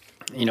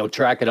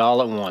 track it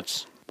all at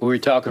once. We were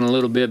talking a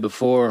little bit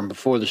before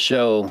the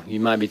show. You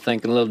might be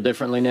thinking a little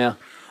differently now.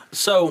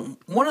 So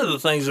one of the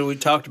things that we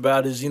talked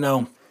about is,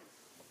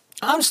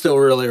 I'm still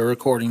really a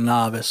recording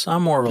novice.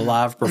 I'm more of a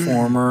live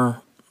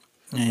performer,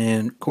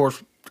 and of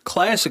course,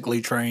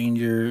 classically trained,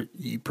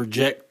 you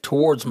project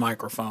towards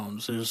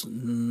microphones. There's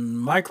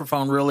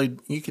microphone really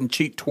you can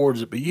cheat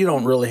towards it, but you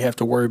don't really have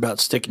to worry about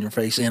sticking your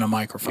face in a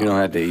microphone. You don't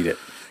have to eat it.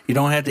 You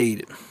don't have to eat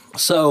it.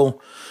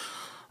 So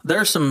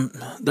there's some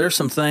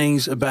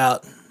things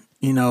about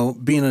being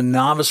a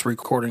novice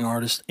recording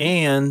artist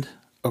and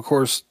of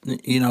course,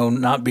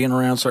 not being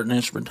around certain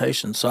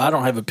instrumentation. So I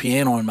don't have a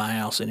piano in my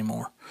house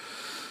anymore.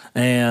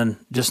 And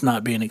just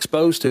not being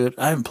exposed to it,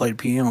 I haven't played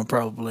piano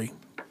probably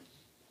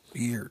a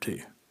year or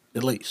two,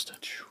 at least.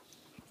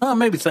 Well,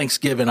 maybe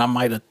Thanksgiving I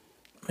might have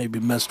maybe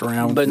messed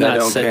around. But That not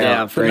don't sit count.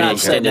 down for But any not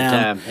sit extended down.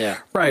 time. Yeah.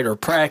 Right, or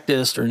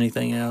practiced or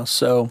anything else.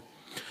 So,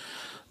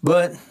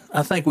 but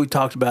I think we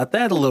talked about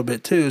that a little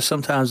bit too.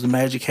 Sometimes the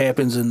magic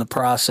happens in the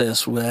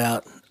process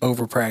without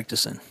over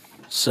practicing.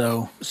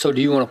 So So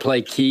do you want to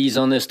play keys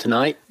on this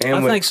tonight? And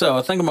I think so.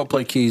 I think I'm gonna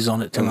play keys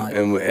on it tonight.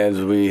 And as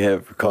we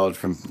have recalled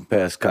from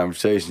past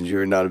conversations,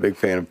 you're not a big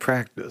fan of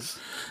practice.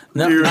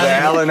 No, You're not- the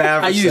Allen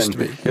Iverson. I used to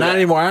be. Not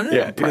anymore. I don't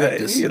Yeah,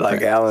 practice. you're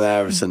like Allen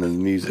Iverson in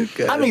the music.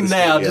 I mean,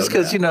 now just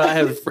because I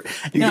have,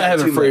 I got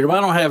have a too freedom.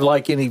 I don't have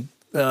like any,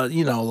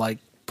 like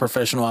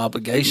professional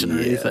obligation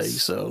or Yes. anything.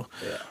 So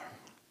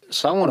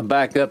So I want to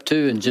back up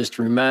too and just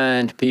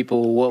remind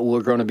people what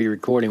we're going to be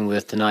recording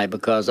with tonight,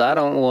 because I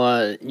don't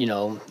want,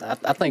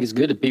 I think it's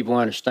good that people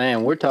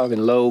understand we're talking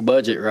low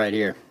budget right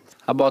here.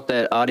 I bought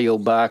that audio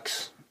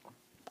box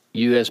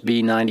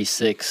USB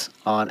 96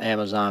 on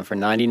Amazon for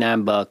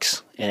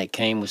 $99, and it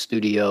came with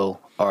Studio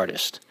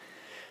Artist.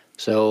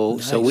 So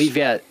we've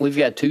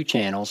got two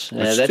channels.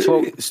 That's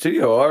what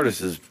Studio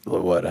Artist is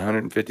what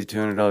 $150,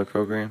 $200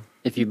 program.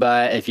 if you just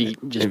buy it If you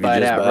just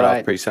outright. buy it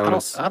off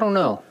pre-Sonos? I don't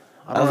know.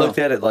 I looked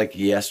at it like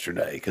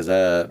yesterday because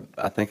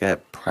I think I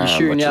have Prime. You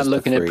sure you're which not is the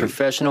looking at free.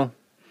 professional?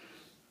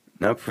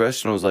 No,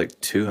 professional is like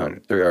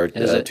 200 or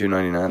Is it?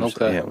 299.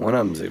 Okay. Yeah, one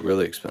of them's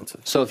really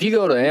expensive. So if you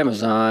go to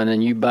Amazon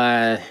and you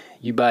buy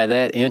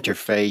that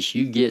interface,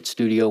 you get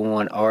Studio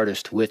One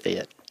Artist with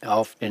it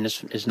off, and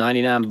it's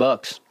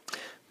 $99.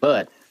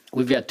 But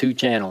we've got 2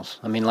 channels.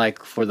 I mean,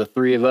 like for the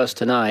 3 of us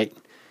tonight,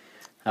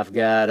 I've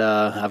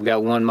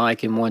got one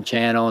mic in one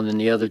channel, and then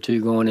the other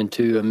 2 going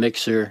into a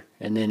mixer,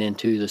 and then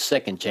into the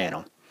second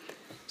channel.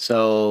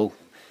 So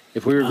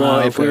if we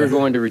were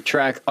going to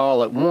retract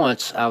all at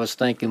once, I was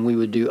thinking we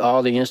would do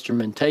all the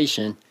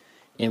instrumentation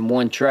in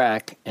one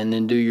track, and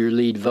then do your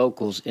lead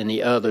vocals in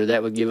the other.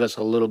 That would give us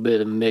a little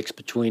bit of mix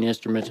between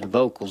instruments and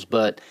vocals.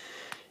 But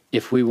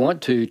if we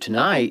want to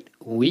tonight,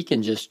 we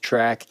can just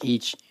track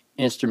each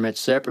instrument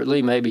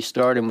separately, maybe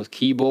starting with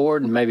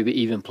keyboard and maybe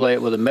even play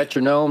it with a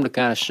metronome to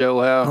kind of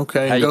show how you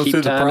go keep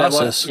through the time that way.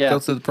 process. Yeah. Go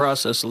through the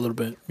process a little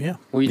bit. Yeah.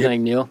 What do you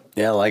think, Neil?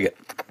 Yeah, I like it.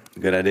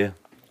 Good idea.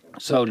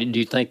 So do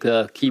you think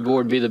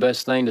keyboard would be the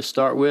best thing to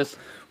start with?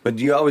 But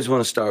you always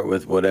want to start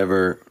with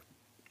whatever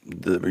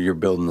you're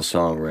building the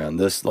song around.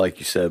 This, like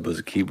you said, was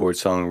a keyboard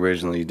song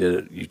originally.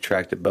 You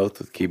tracked it both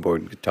with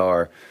keyboard and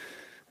guitar.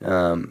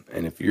 And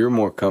if you're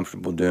more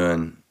comfortable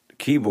doing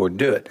keyboard,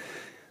 do it.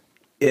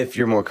 If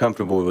you're more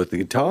comfortable with the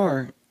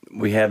guitar,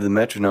 we have the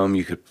metronome.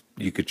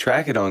 You could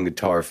track it on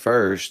guitar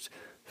first,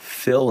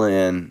 fill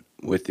in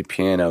with the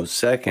piano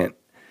second,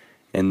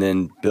 and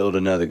then build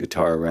another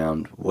guitar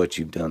around what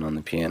you've done on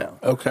the piano.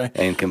 Okay.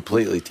 And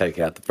completely take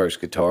out the first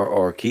guitar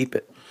or keep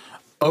it.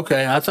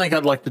 Okay, I think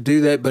I'd like to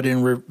do that, but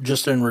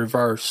just in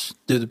reverse.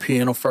 Do the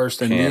piano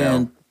first, and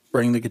then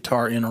bring the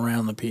guitar in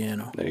around the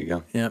piano. There you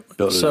go. Yep.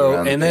 Build it So,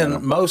 around the and then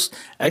piano.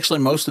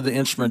 most of the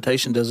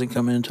instrumentation doesn't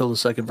come in until the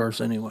second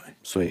verse anyway.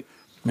 Sweet.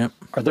 Yep.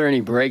 Are there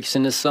any breaks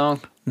in this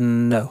song?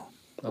 No.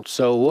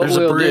 So what There's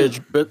we'll a bridge,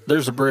 do, but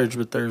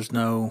there's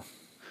no.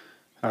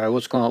 all right,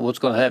 what's going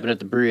to happen at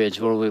the bridge?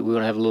 What are we going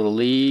to have a little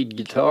lead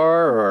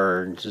guitar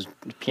or just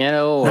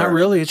piano? Or? Not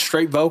really. It's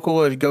straight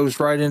vocal. It goes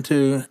right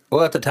into.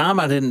 Well, at the time,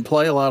 I didn't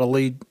play a lot of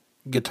lead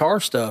guitar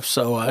stuff,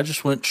 so I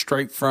just went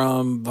straight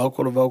from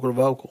vocal to vocal to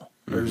vocal.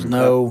 There's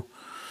no.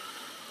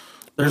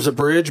 There's a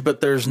bridge, but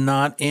there's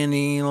not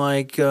any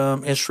like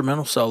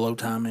instrumental solo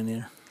time in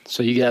here.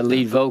 So you got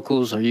lead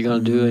vocals. Are you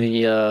going to do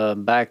any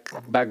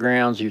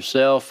backgrounds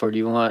yourself, or do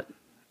you want?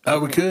 Oh,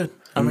 we could.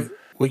 I mean,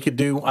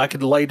 I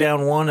could lay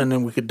down one, and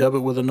then we could dub it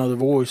with another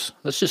voice.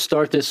 Let's just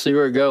start this, see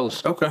where it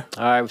goes. Okay.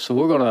 All right, so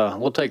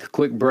we'll take a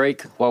quick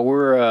break while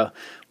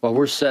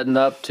we're setting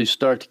up to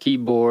start the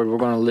keyboard. We're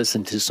going to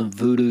listen to some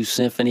Voodoo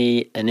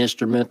Symphony, an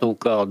instrumental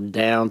called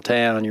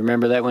Downtown. You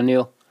remember that one,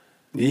 Neil?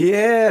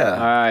 Yeah.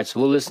 All right, so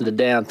we'll listen to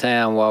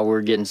Downtown while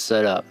we're getting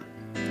set up.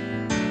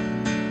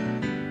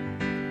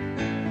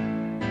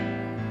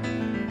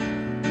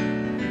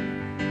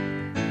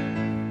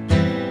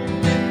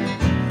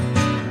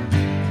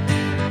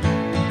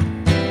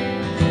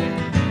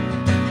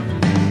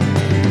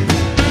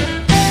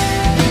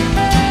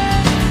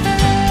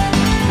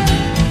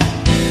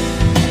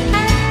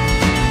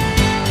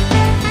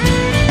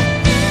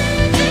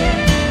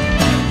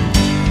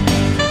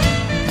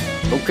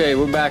 Okay,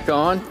 we're back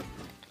on.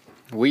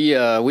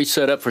 We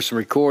set up for some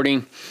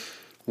recording.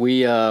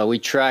 We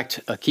tracked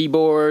a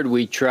keyboard.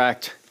 We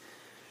tracked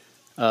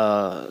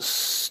 2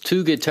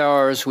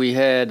 guitars. We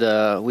had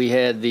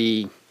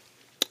the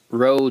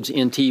Rhodes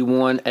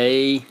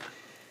NT1A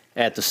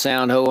at the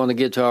sound hole on the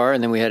guitar,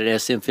 and then we had an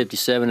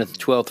SM57 at the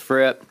 12th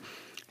fret.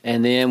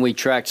 And then we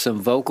tracked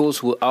some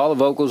vocals. All the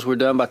vocals were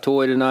done by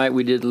Toy tonight.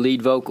 We did the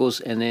lead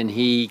vocals, and then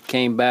he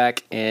came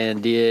back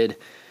and did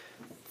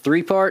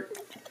 3-part.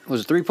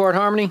 Was it 3-part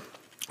harmony?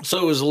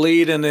 So it was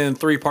lead and then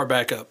 3-part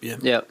backup. Yeah.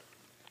 Yep.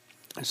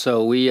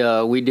 So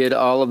we did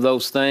all of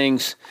those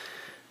things.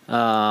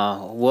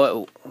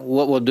 What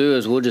we'll do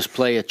is we'll just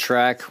play a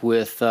track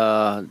with.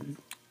 What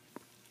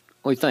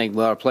do you think?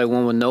 Well, I'll play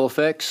one with no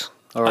effects.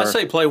 Or I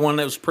say play one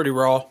that was pretty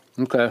raw.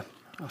 okay.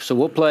 So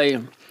we'll play.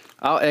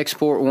 I'll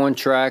export one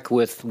track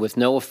with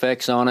no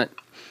effects on it,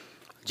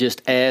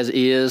 just as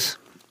is.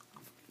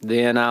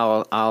 Then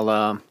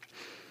I'll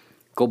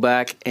go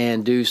back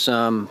and do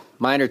some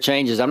minor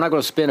changes. I'm not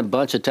going to spend a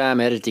bunch of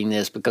time editing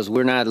this because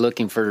we're not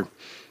looking for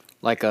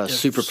like a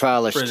super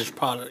polished British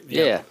product.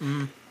 Yeah.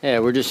 Mm-hmm. Yeah,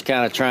 we're just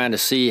kind of trying to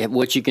see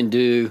what you can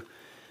do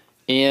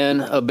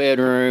in a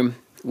bedroom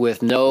with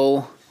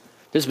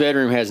this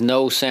bedroom has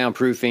no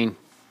soundproofing,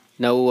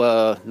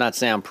 not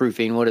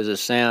soundproofing, what is it,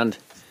 sound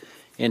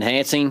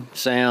enhancing,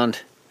 sound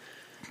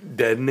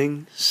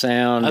Deadening.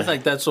 sound. I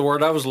think that's the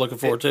word I was looking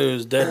for too,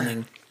 is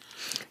deadening.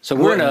 So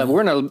we're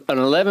in an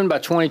 11 by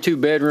 22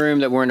 bedroom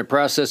that we're in the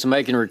process of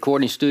making a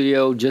recording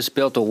studio. Just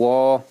built a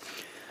wall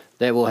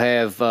that will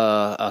have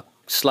a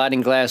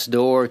sliding glass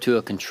door to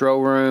a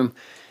control room,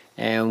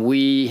 and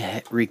we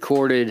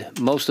recorded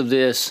most of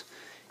this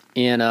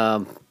in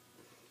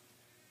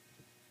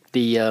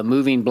the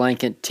moving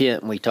blanket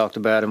tent we talked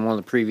about in one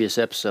of the previous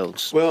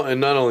episodes. Well,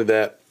 and not only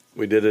that,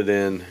 I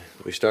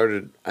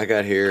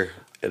got here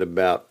at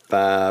about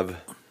 5.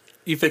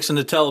 You fixing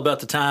to tell about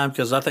the time?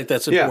 Because I think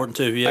that's important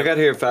too. Yeah. I got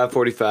here at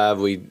 5:45.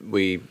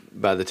 We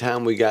by the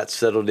time we got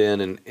settled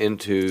in and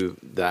into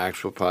the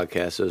actual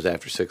podcast, it was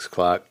after 6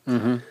 o'clock.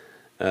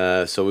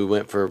 Mm-hmm. So we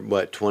went for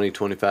 20,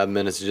 25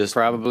 minutes, just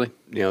Probably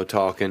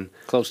talking.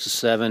 close to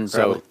 7, So-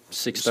 probably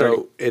 6:30.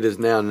 So it is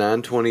now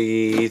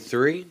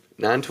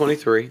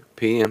 9:23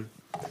 p.m.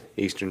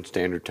 Eastern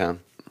Standard Time.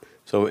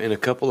 So in a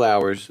couple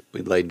hours,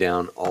 we laid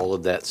down all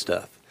of that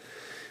stuff.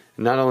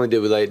 Not only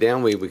did we lay it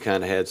down, we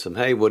kind of had some,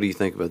 hey, what do you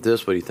think about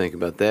this? What do you think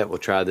about that? We'll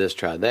try this,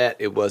 try that.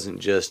 It wasn't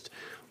just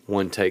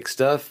one take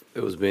stuff.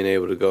 It was being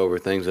able to go over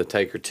things a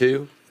take or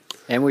two.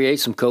 And we ate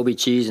some Kobe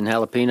cheese and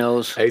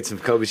jalapenos. Ate some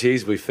Kobe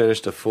cheese. We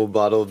finished a full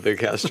bottle of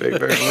Big House Straight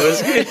Bourbon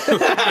Whiskey.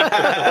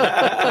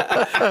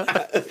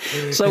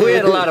 So we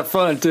had a lot of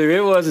fun too.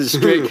 It wasn't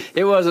strict.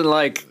 It wasn't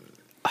like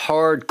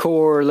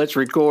hardcore, let's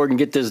record and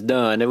get this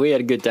done. And we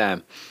had a good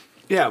time.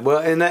 Yeah, well,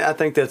 and I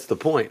think that's the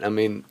point. I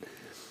mean,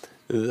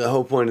 the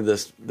whole point of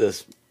this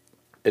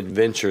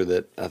adventure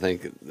that I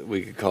think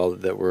we could call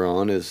it that we're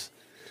on is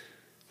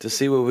to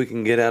see what we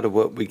can get out of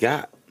what we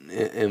got.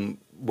 And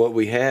what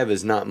we have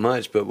is not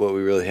much, but what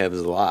we really have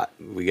is a lot.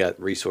 We got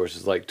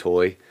resources like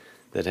Toy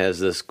that has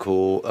this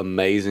cool,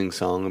 amazing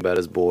song about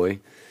his boy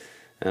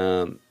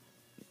that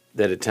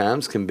at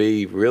times can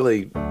be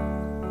really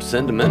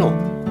sentimental.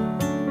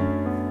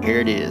 Here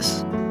it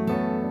is.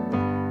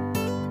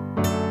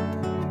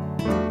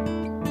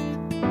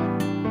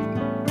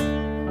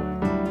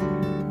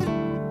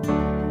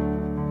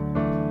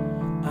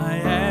 I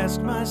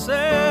ask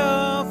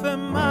myself,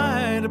 am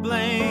I to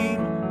blame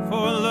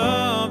for a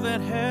love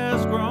that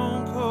has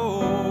grown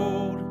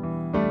cold?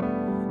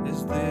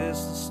 Is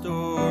this the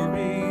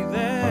story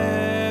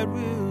that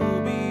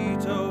will be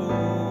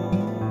told?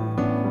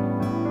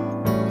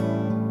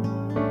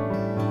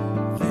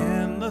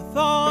 Then the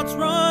thoughts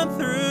run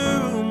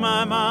through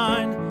my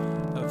mind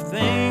of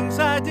things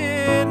I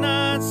did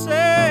not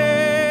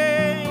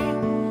say.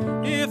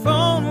 If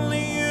only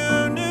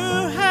you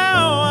knew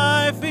how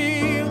I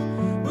feel,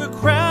 would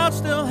crowds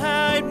still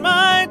hide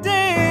my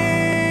day?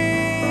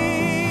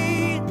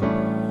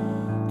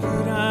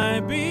 Could I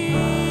be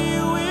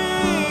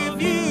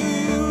with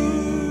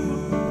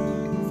you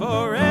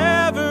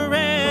forever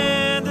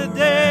and a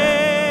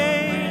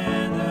day?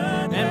 And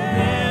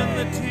when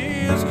the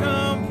tears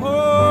come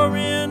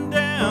pouring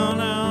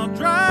down, I'll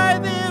dry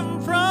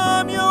them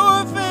from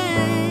your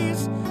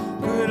face.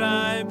 Could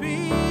I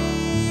be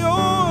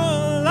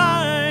your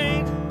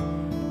light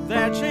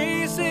that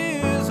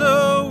chases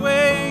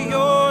away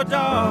your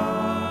dark?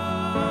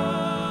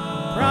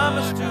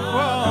 Promise to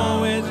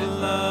always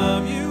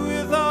love you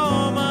with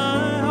all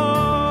my heart.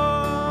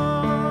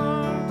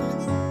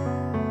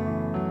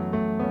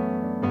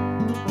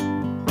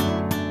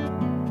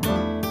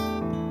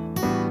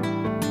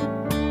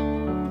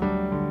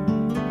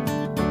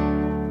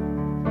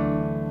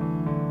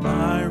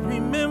 I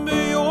remember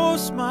your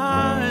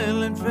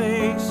smiling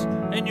face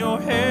and your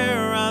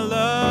hair. I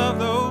love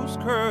those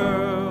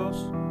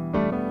curls.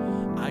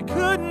 I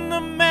couldn't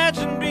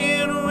imagine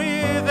being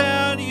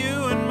without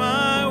you in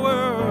my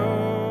world.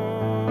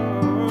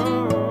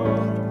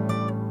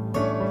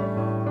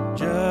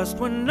 Just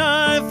when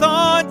I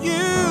thought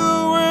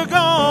you were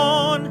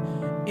gone,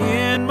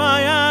 in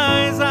my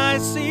eyes I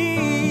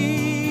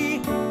see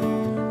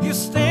you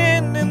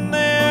standing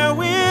there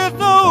with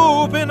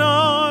open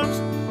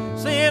arms,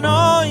 saying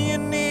all you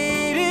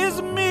need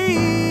is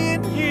me,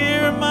 and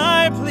hear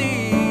my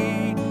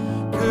plea.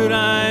 Could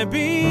I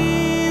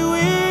be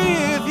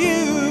with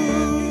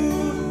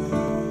you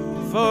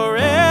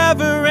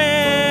forever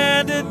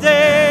and a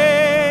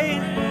day?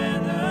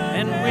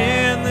 And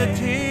when the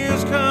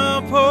tears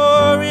come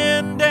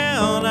pouring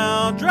down,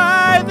 I'll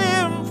dry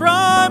them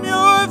from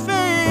your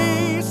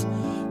face.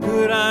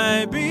 Could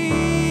I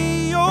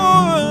be your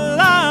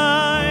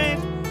light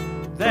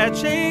that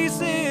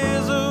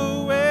chases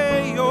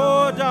away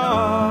your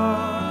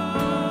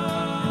dark?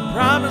 And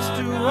promise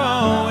to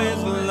always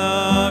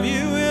love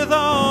you with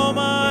all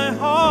my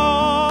heart.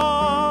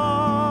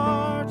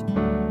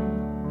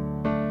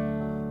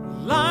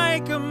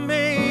 Like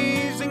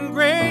Amazing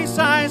Grace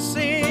I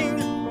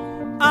sing,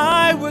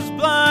 I was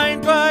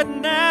blind but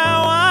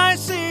now I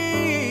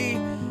see,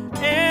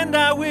 and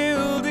I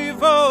will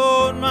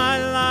devote my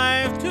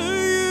life to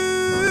you.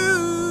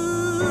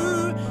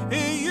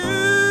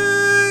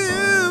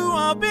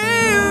 I'll be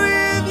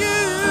with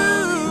you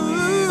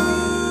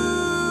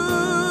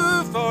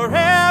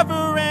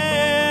forever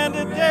and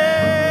a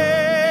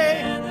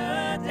day.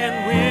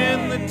 And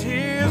when the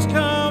tears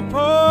come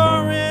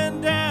pouring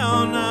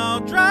down, I'll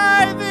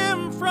dry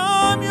them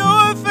from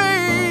your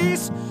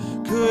face.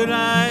 Could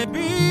I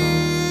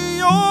be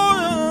your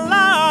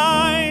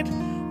light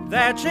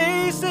that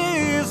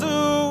chases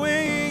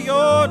away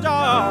your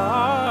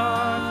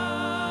dark?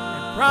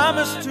 And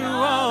promise to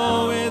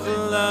always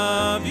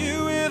love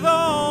you with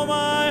all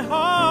my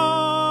heart.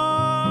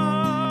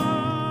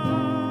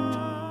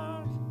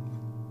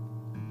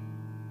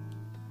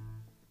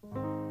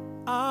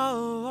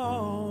 I'll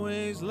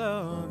always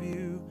love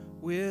you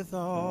with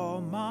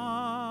all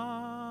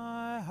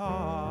my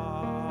heart.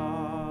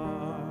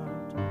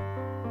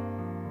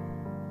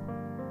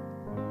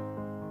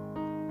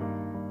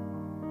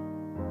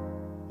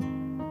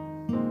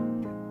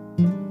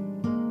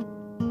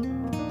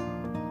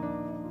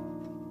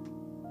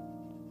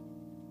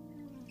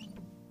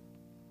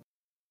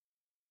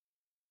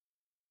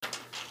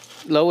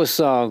 Lois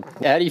song.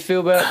 How do you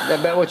feel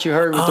about what you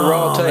heard with the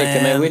raw take?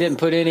 man. I mean, we didn't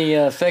put any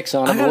effects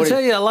on it. I gotta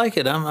tell you, I like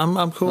it.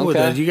 I'm cool with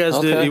Okay, it. You guys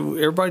okay. did.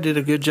 Everybody did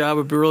a good job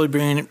of really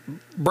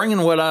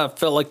bringing what I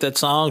felt like that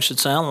song should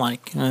sound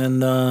like.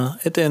 And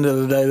at the end of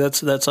the day,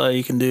 that's all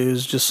you can do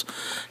is just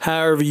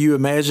however you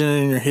imagine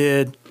it in your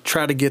head,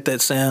 try to get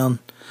that sound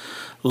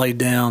laid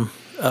down.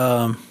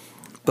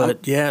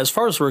 But yeah, as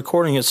far as the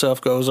recording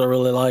itself goes, I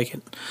really like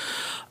it.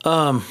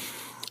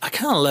 I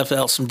kind of left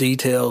out some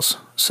details.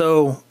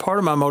 So part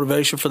of my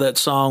motivation for that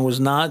song was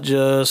not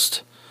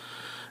just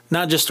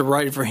to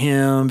write it for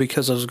him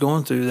because I was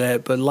going through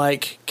that, but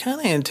like kind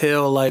of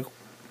entail like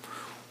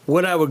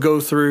what I would go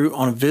through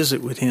on a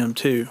visit with him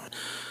too.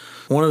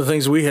 One of the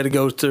things we had to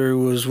go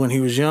through was when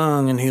he was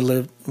young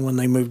and when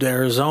they moved to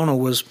Arizona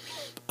was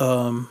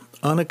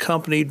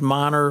unaccompanied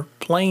minor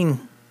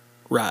plane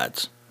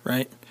rides,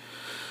 right?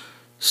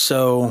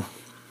 So,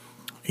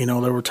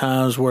 there were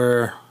times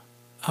where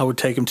I would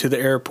take them to the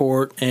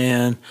airport,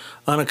 and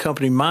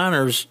unaccompanied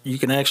minors, you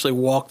can actually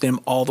walk them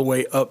all the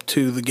way up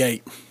to the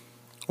gate,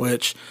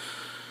 which,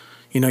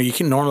 you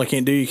normally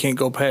can't do. You can't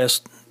go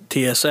past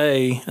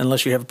TSA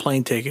unless you have a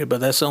plane ticket,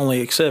 but that's the only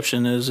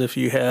exception is if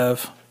you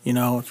have,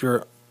 if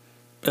you're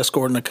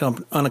escorting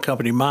an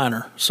unaccompanied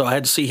minor. So I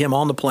had to see him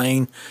on the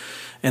plane,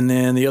 and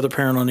then the other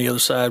parent on the other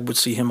side would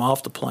see him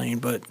off the plane.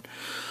 But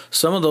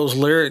some of those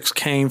lyrics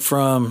came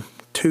from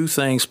two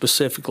things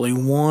specifically.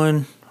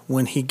 One,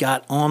 when he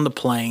got on the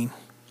plane,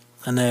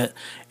 and that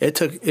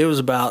it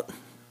was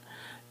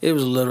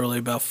literally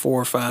about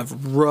 4 or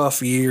 5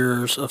 rough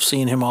years of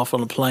seeing him off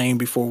on the plane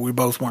before we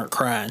both weren't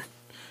crying.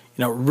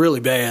 Really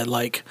bad,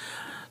 like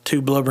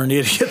 2 blubbering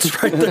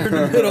idiots right there in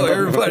the middle of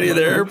everybody at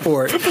the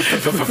airport.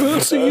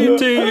 We'll see you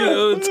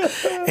too,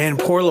 and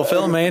poor little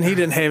fella, man, he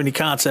didn't have any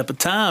concept of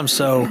time.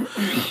 So,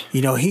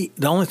 the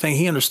only thing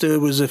he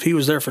understood was if he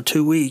was there for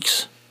 2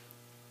 weeks,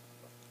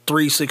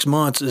 6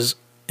 months is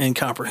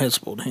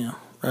incomprehensible to him.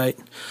 Right,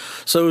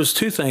 so it was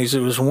 2 things. It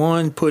was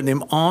 1, putting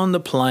him on the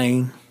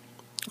plane,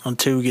 and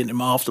 2, getting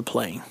him off the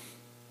plane.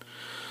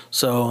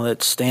 So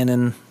that's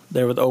standing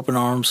there with open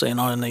arms saying,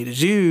 all I need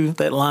is you.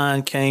 That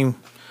line came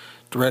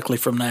directly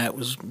from that,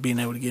 was being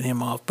able to get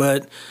him off.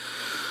 But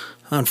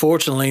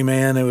unfortunately,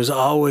 man, it was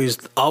always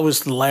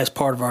the last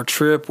part of our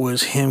trip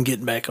was him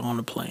getting back on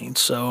the plane.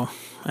 So,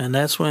 and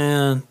that's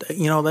when,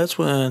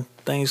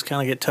 things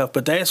kind of get tough.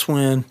 But that's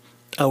when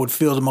I would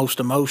feel the most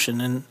emotion.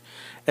 And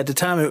at the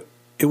time,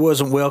 it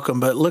wasn't welcome,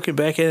 but looking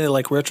back at it,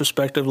 like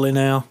retrospectively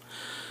now,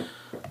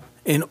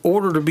 in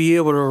order to be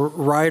able to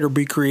write or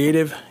be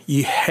creative,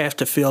 you have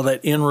to feel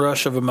that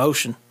inrush of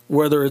emotion,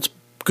 whether it's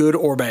good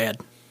or bad.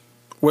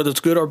 Whether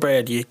it's good or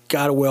bad, you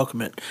got to welcome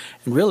it.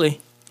 And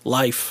really,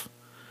 life.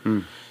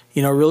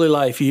 Really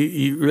life.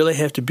 You really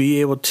have to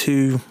be able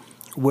to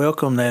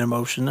welcome that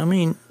emotion. I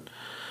mean,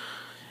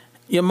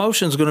 your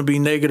emotion's going to be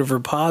negative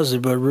or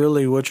positive, but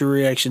really what your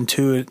reaction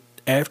to it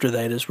after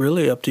that is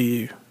really up to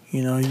you.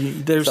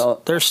 There's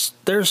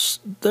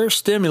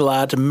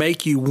stimuli to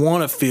make you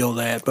want to feel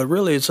that, but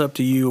really it's up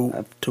to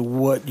you to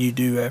what you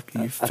do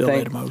after you feel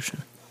that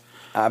emotion.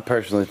 I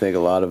personally think a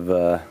lot of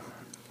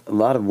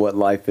what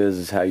life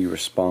is how you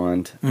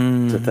respond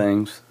to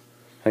things,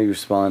 how you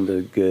respond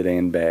to good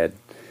and bad,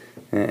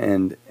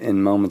 and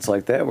in moments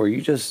like that where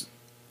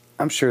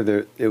I'm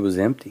sure it was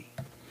empty.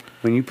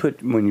 When you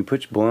put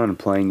your boy on a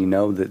plane,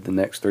 that the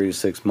next 3 to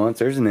 6 months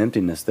there's an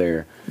emptiness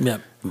there.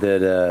 Yep.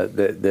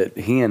 That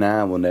he and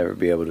I will never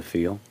be able to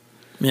feel.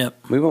 Yep.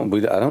 We won't.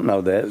 I don't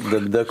know that.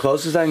 The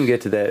closest I can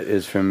get to that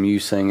is from you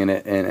singing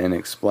it and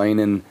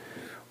explaining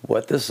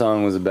what the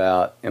song was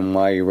about and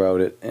why you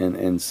wrote it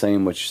and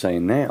saying what you're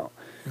saying now.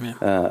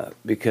 Yeah.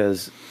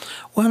 Because.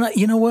 Well,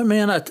 you know what,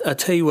 man? I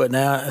tell you what.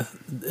 Now,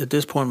 at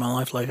this point in my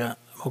life, like I'm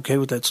okay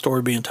with that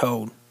story being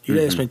told. You'd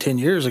asked me 10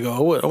 years ago,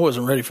 I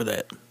wasn't ready for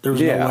that. There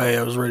was no way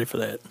I was ready for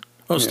that.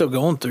 I was still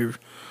going through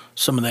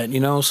some of that,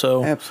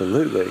 so.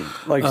 Absolutely.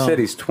 Like you said,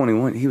 he's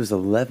 21. He was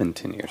 11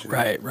 10 years ago.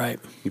 Right.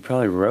 You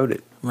probably wrote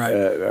it. Right.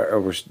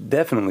 Or we're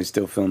definitely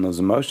still feeling those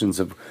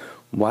emotions of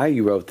why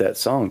you wrote that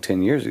song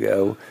 10 years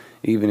ago,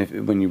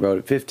 even when you wrote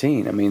it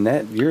 15. I mean,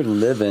 that you're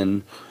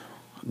living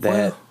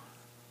that.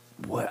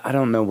 I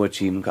don't know if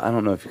you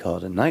call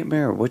it a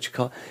nightmare or what you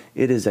call it.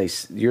 It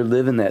is you're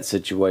living that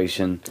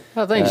situation.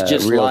 I think it's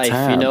just real life.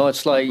 time.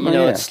 It's like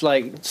it's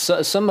like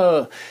some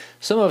of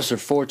us are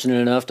fortunate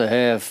enough to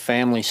have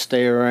family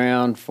stay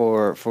around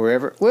for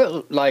forever.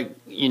 Well, like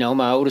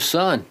my oldest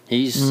son,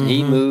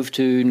 he moved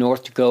to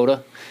North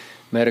Dakota.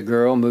 Met a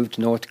girl, moved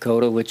to North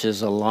Dakota, which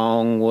is a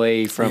long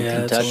way from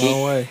Kentucky. It's a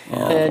long way.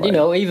 And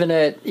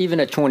even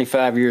at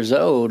 25 years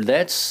old,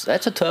 that's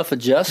a tough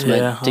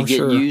adjustment to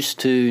get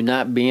used to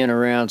not being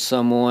around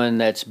someone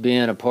that's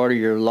been a part of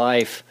your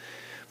life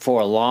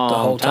for a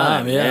long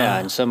time. Yeah,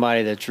 and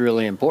somebody that's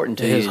really important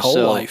to his you.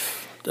 whole life.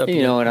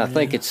 And I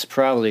think it's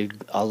probably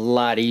a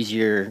lot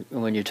easier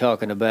when you're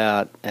talking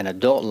about an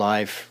adult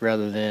life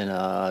rather than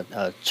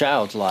a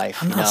child's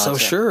life. I'm not so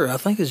sure. I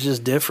think it's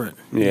just different.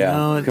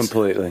 Yeah,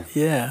 completely.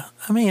 Yeah.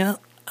 I mean,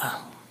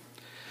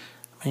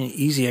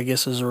 easy, I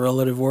guess, is a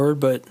relative word,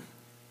 but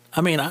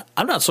I mean,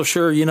 I'm not so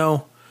sure, it'd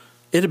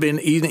have been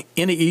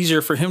any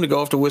easier for him to go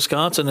off to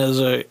Wisconsin as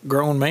a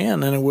grown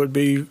man than it would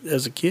be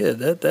as a kid.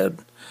 That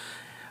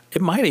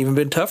it might have even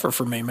been tougher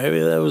for me. Maybe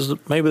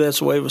that's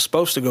the way it was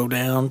supposed to go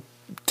down,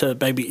 to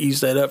maybe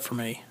ease that up for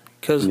me.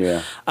 Because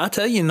I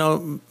tell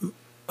you,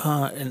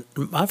 and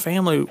my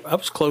family, I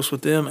was close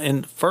with them,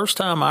 and the first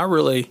time I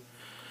really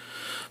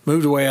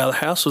moved away out of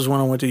the house was when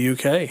I went to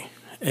UK,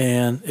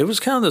 and it was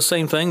kind of the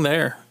same thing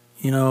there.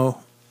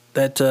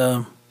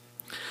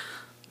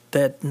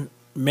 That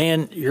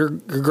man, you're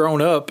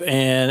grown up,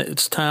 and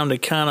it's time to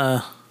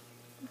kind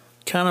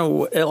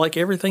of like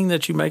everything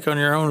that you make on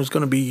your own is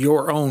going to be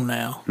your own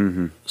now.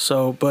 Mm-hmm.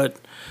 So, but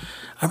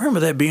I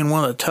remember that being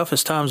one of the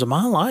toughest times of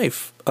my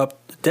life,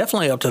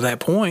 definitely up to that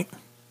point,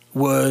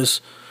 was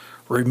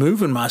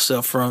removing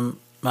myself from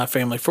my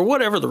family for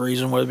whatever the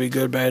reason, whether it be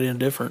good, bad,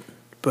 indifferent.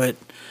 But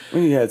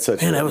you had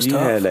that was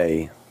tough. had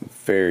a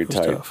very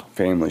tight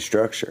family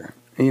structure.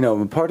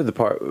 Part of the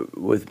part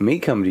with me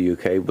coming to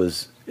UK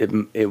was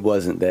it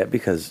wasn't that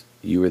because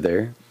you were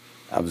there.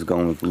 I was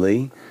going with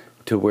Lee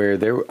to where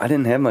I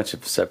didn't have much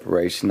of a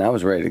separation. I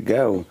was ready to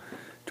go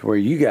to where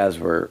you guys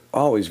were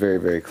always very,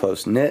 very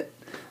close knit.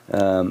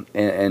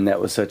 And that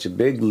was such a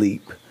big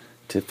leap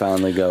to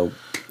finally go,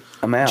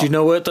 I'm out. Do you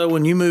know what, though?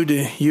 When you moved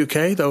to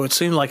UK, though, it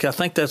seemed like I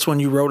think that's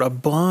when you wrote a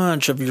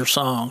bunch of your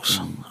songs.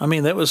 I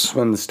mean, that was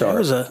from the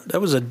start.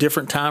 That was a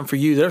different time for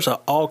you. There's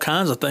all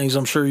kinds of things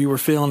I'm sure you were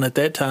feeling at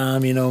that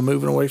time,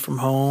 moving away from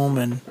home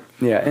and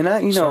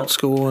start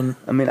school. And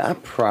I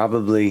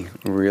probably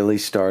really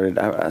started,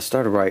 I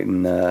started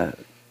writing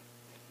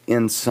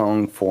in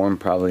song form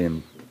probably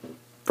in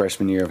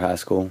freshman year of high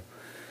school.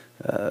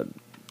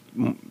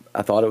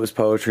 I thought it was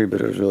poetry,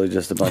 but it was really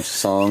just a bunch of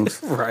songs.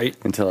 Right.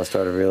 Until I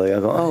started really, I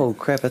go, oh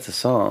crap, that's a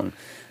song.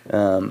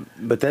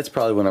 But that's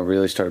probably when I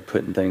really started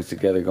putting things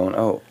together, going,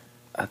 oh,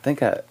 I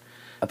think I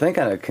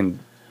can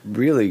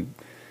really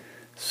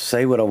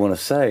say what I want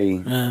to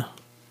say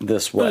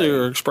this way. Well, you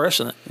were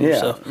expressing it. Yeah,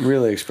 yourself.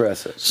 really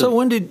express it. So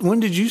when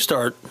did you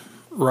start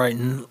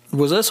writing?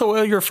 Was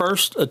SOL your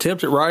first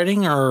attempt at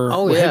writing, or?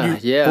 Oh yeah,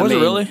 yeah. Was it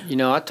really?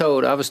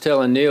 I was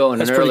telling Neil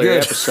in an earlier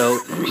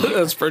episode.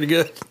 That's pretty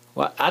good.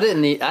 Well, I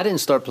didn't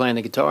start playing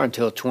the guitar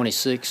until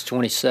 26,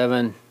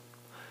 27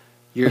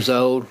 years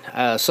old,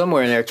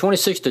 somewhere in there,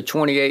 26 to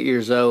 28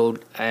 years old,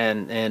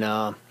 and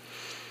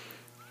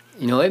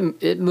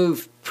it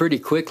moved pretty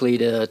quickly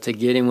to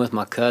get in with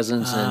my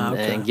cousins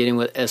and get in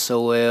with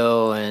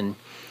SOL and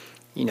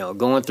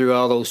going through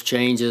all those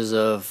changes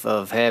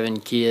of having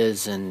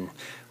kids and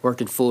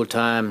working full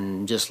time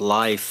and just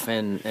life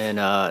and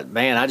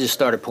man, I just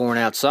started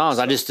pouring out songs.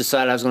 I just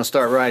decided I was going to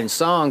start writing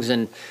songs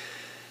and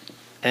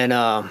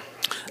I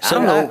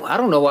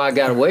don't know why I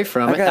got away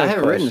from it. I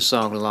haven't written a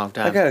song in a long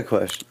time. I got a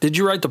question. Did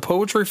you write the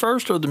poetry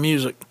first or the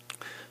music?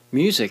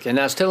 Music, and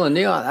I was telling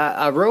Neil,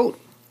 I wrote.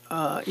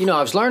 I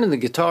was learning the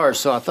guitar,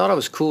 so I thought it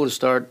was cool to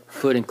start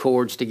putting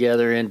chords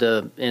together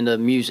into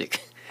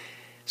music.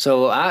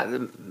 So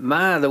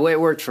the way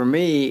it worked for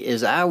me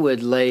is I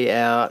would lay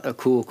out a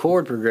cool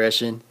chord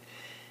progression,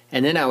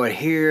 and then I would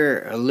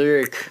hear a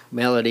lyric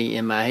melody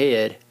in my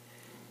head.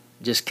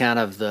 Just kind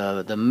of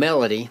the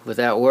melody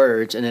without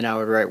words, and then I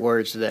would write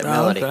words to that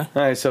melody. Okay.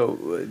 All right,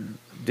 so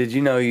did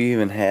you know you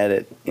even had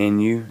it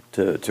in you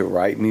to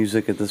write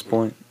music at this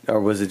point?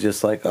 Or was it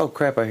just like, oh,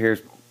 crap,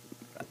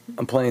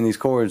 I'm playing these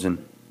chords,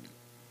 and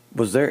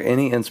was there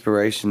any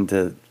inspiration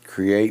to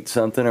create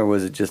something, or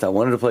was it just I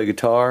wanted to play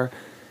guitar,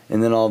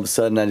 and then all of a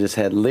sudden I just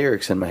had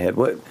lyrics in my head?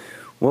 What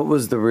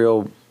was the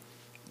real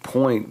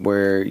point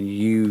where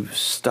you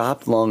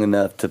stopped long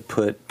enough to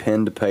put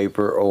pen to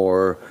paper,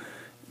 or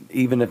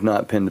even if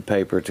not pen to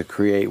paper, to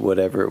create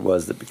whatever it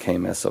was that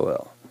became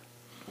SOL?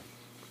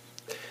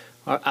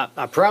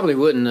 I probably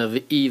wouldn't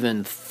have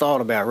even thought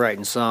about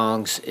writing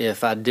songs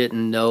if I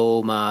didn't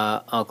know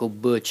my Uncle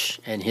Butch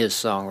and his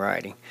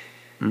songwriting.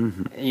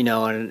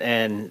 Mm-hmm.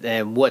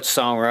 And what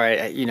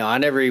songwriting, I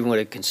never even would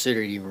have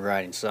considered even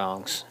writing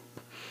songs.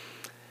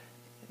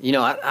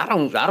 I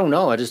don't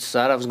know. I just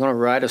decided I was going to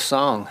write a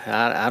song.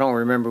 I don't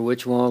remember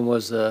which one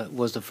was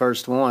the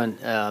first one,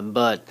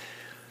 but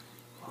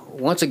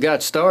once it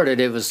got started,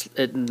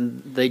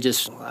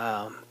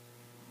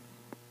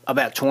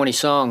 about 20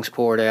 songs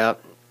poured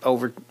out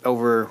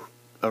over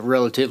a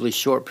relatively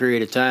short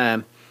period of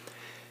time,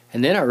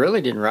 and then I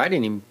really didn't write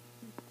any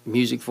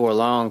music for a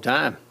long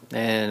time,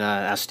 and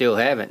I still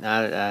haven't.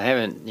 I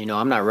haven't.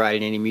 I'm not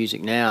writing any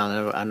music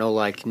now. I know,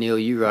 like Neil,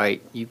 you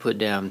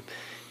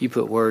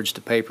put words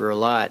to paper a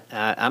lot.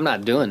 I'm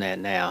not doing that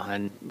now,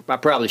 and I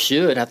probably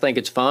should. I think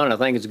it's fun. I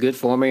think it's good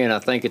for me, and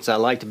I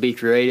like to be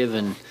creative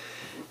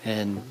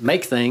and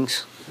make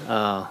things,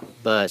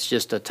 but it's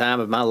just a time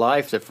of my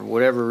life that for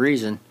whatever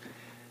reason,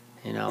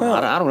 I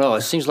don't know.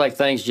 It seems like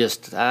things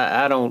just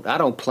I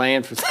don't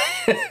plan for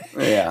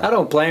Yeah. I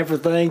don't plan for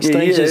things.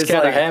 Things just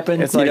kind of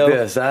happen. It's like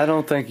this. I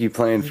don't think you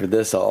planned for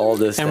all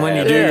this. And when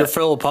you do, your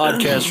fellow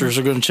podcasters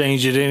are going to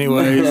change it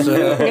anyway.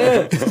 So.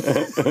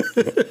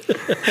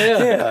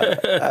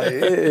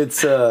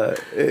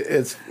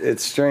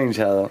 It's strange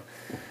how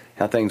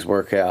things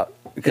work out.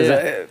 because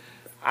Yeah.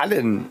 I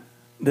didn't.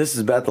 This is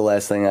about the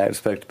last thing I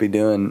expect to be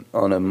doing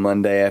on a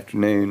Monday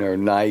afternoon or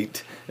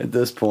night at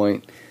this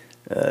point.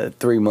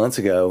 3 months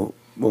ago,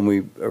 when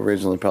we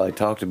originally probably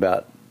talked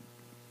about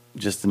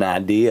just an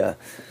idea.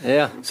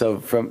 Yeah. So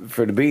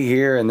for to be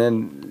here, and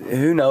then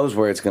who knows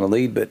where it's going to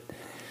lead. But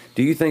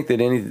do you think that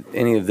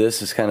any of this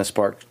has kind of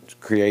sparked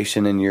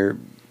creation in your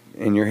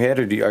head,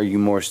 or are you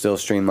more still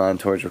streamlined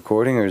towards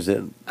recording, or is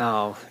it?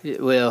 Oh,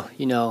 well,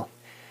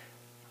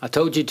 I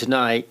told you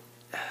tonight.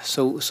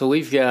 So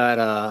we've got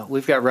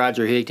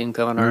Roger Higdon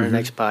coming on our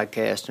next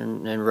podcast,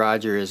 and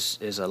Roger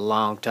is a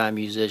longtime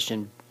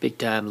musician, big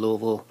time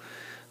Louisville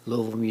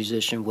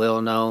musician,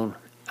 well known.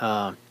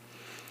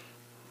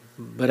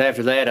 But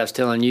after that, I was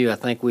telling you, I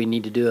think we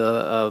need to do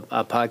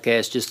a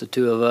podcast, just the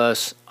two of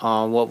us,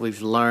 on what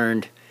we've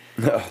learned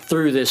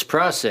through this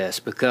process,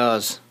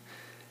 because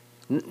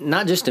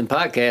not just in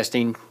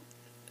podcasting,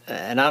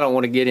 and I don't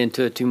want to get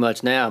into it too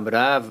much now, but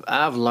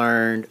I've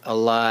learned a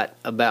lot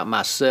about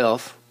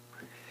myself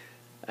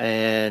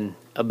and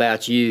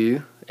about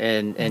you,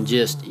 and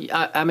just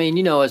I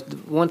mean,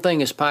 one thing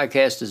this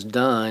podcast has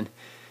done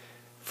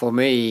for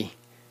me.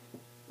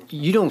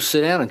 You don't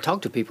sit down and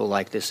talk to people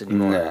like this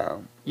anymore.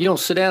 No. You don't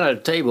sit down at a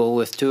table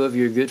with two of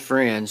your good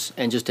friends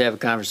and just have a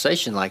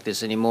conversation like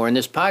this anymore. And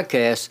this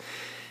podcast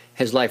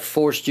has like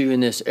forced you in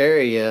this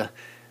area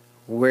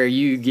where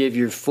you give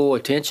your full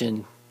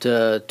attention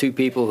to two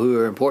people who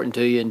are important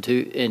to you and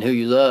who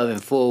you love,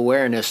 and full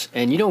awareness.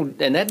 And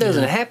that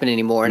doesn't happen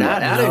anymore. And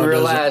I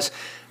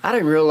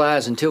didn't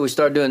realize until we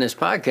started doing this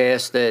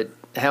podcast that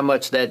how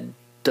much that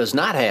does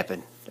not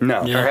happen.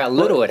 No. Or how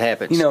little it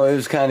happens. It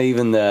was kind of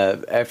even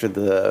after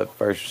the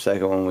first or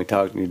second one we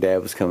talked, and your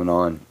dad was coming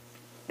on,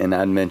 and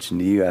I'd mentioned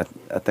to you, I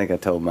think I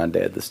told my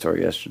dad the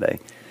story yesterday.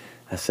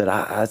 I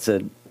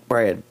said,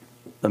 Brad,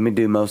 let me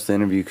do most of the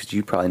interview because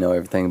you probably know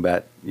everything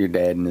about your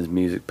dad and his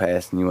music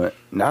past. And you went,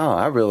 no,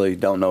 I really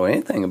don't know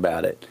anything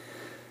about it.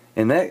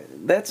 And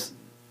that's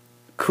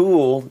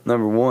cool,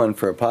 number one,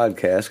 for a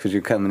podcast, because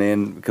you're coming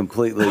in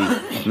completely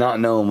not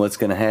knowing what's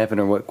going to happen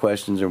or what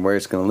questions or where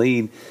it's going to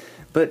lead.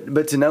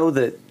 But to know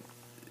that,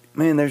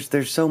 man,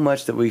 there's so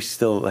much that we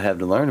still have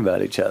to learn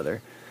about each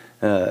other,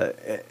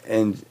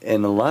 and a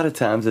lot of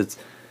times it's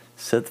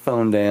set the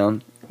phone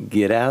down,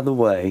 get out of the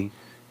way,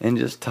 and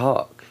just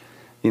talk.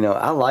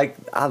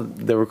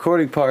 The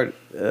recording part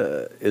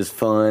is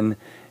fun,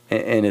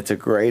 and it's a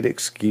great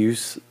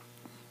excuse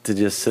to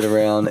just sit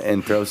around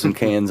and throw some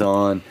cans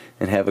on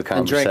and have a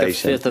conversation. And drink a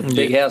fifth of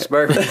Big House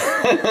bourbon.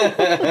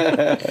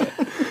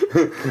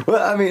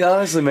 Well, I mean,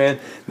 honestly, man,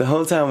 the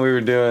whole time we were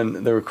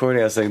doing the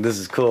recording, I was saying, this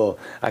is cool.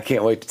 I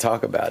can't wait to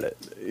talk about it.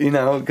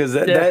 Because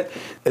that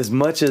as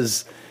much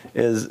as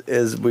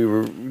we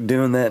were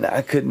doing that,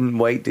 I couldn't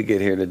wait to get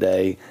here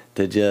today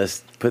to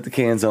just put the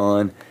cans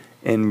on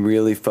and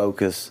really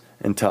focus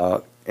and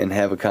talk and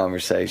have a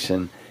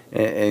conversation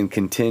and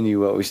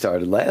continue what we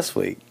started last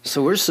week.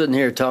 So we're sitting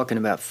here talking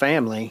about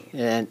family,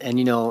 and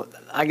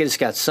I just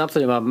got something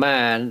in my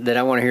mind that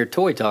I want to hear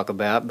Toy talk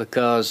about,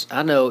 because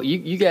I know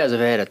you guys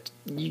have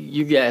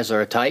you guys are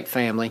a tight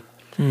family,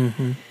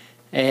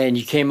 and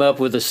you came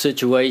up with a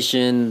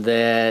situation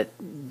that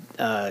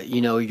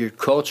your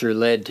culture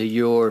led to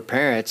your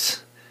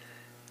parents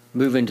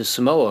moving to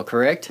Samoa,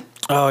 correct?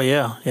 Oh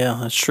yeah,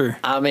 that's true.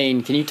 I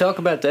mean, can you talk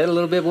about that a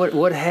little bit?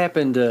 What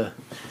happened to?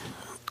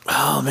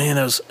 Oh man,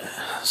 there was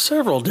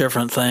several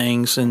different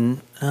things,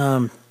 and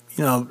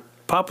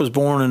Pop was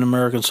born in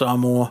American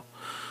Samoa,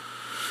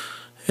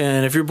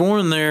 and if you're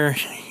born there,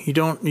 you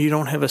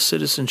don't have a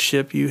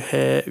citizenship.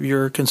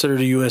 You're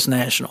considered a U.S.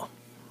 national,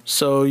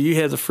 so you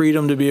have the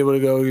freedom to be able to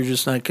go. You're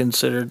just not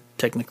considered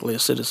technically a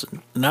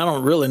citizen, and I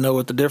don't really know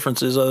what the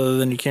difference is, other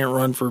than you can't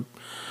run for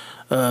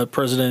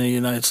president of the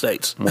United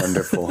States.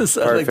 Wonderful.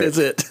 So I think that's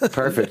it.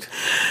 Perfect.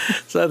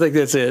 So I think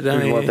that's it.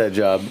 I want that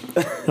job.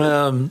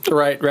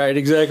 Right,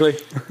 exactly.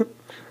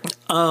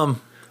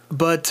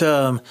 But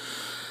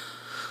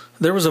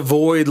there was a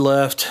void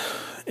left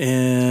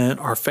in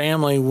our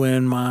family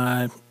when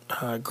my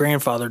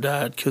grandfather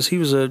died, because he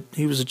was a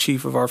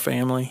chief of our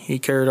family. He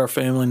carried our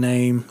family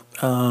name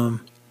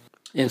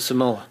In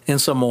Samoa. in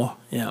Samoa.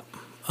 Yeah.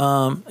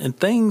 And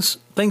things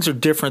are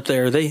different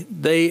there.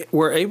 They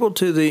were able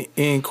to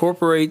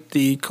incorporate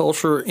the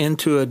culture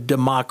into a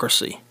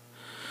democracy,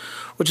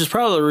 which is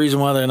probably the reason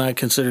why they're not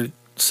considered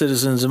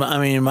citizens. I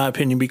mean, in my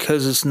opinion,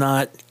 because it's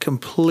not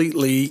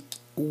completely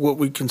what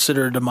we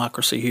consider a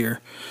democracy here.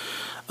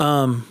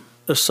 Some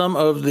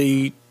of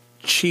the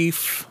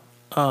chief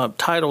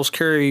titles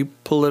carry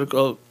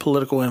political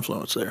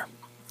influence there.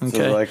 Okay,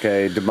 So like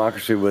a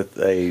democracy with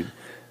a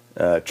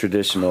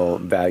traditional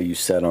value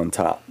set on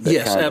top. that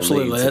yes, kind of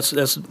absolutely. leads-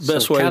 That's the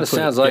best So way it to put it. kind of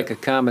sounds like a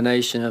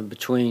combination of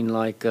between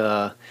like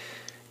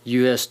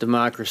U.S.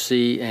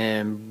 democracy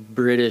and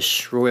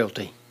British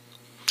royalty.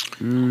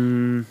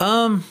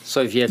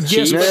 So if you have Yes,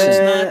 chiefs, but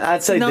it's not-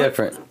 I'd say no,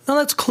 different. No,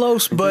 that's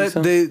close, but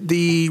so?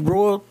 the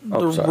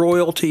sorry.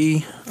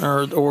 royalty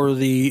or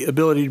the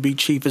ability to be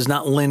chief is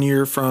not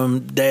linear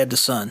from dad to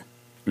son.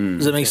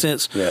 Does that make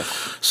sense?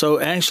 Yes. So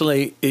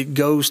actually, it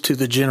goes to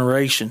the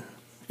generation.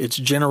 It's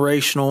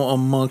generational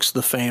amongst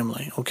the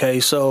family. Okay,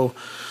 so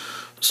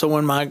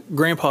when my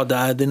grandpa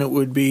died, then it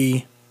would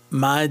be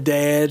my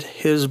dad,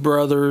 his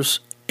brothers,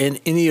 and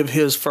any of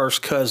his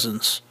first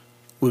cousins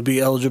would be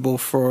eligible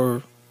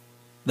for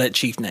that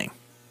chief name.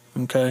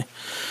 Okay,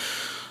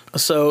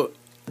 so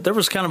there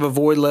was kind of a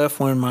void left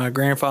when my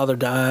grandfather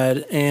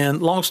died,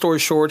 and long story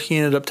short, he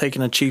ended up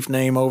taking a chief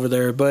name over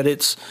there. But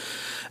it's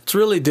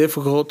really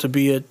difficult to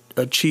be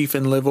a chief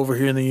and live over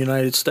here in the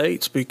United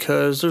States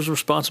because there's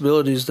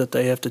responsibilities that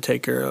they have to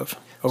take care of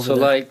over So,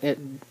 there. like,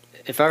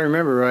 if I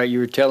remember right, you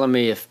were telling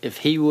me if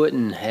he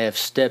wouldn't have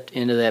stepped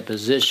into that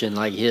position,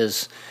 like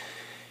his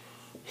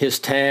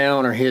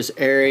town or his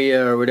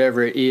area or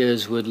whatever it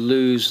is would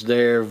lose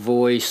their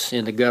voice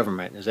in the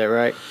government. Is that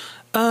right?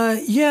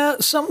 Yeah,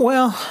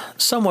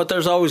 somewhat.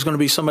 There's always going to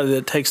be somebody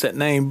that takes that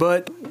name,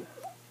 but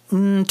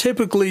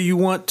typically you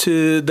want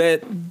to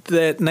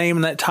that name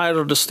and that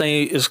title to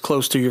stay as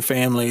close to your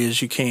family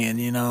as you can.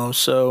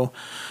 So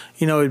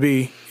it'd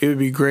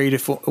be great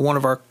if one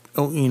of our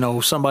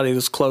somebody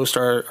that's close to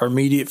our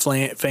immediate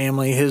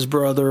family, his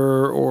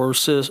brother or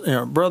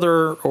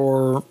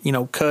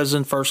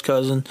cousin, first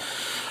cousin.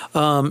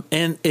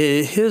 And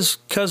his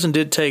cousin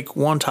did take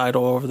one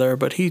title over there,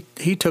 but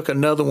he took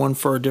another one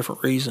for a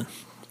different reason.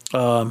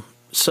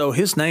 So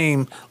his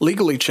name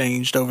legally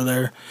changed over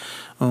there,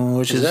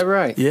 which is that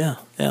right? Yeah,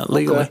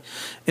 legally, Okay.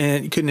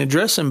 and you couldn't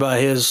address him by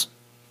his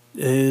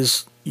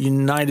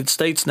United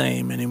States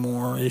name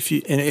anymore. And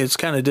it's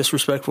kind of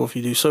disrespectful if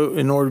you do. So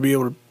in order to be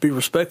able to be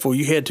respectful,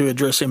 you had to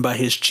address him by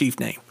his chief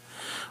name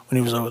when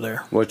he was over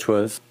there. Which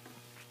was?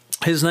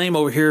 His name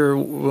over here,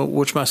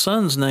 which my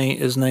son's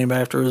name is named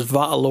after, is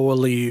Va'aloa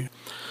Liu.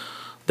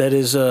 That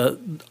is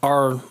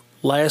our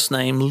last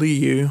name,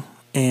 Liu,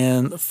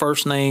 and the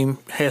first name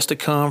has to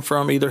come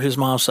from either his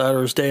mom's side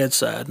or his dad's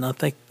side. And I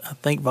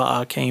think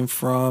Va'a came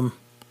from,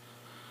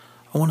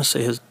 I want to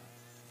say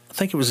I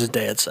think it was his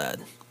dad's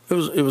side.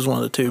 It was one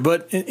of the two.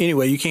 But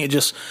anyway, you can't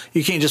just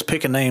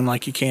pick a name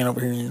like you can over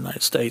here in the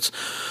United States.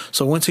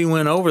 So once he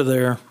went over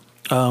there,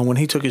 when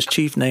he took his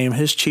chief name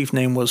was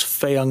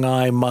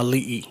Feangai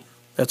Mali'i.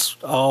 That's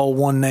all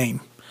one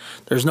name.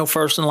 There's no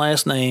first and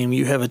last name.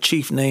 You have a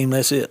chief name.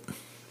 That's it.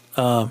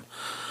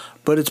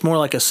 But it's more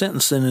like a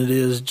sentence than it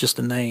is just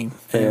a name.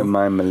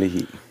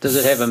 Does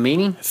it have a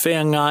meaning?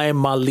 Feangai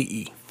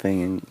Mali'i.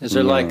 Is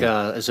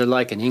there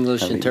like an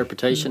English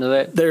interpretation of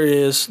that? There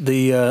is.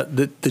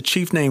 The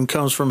chief name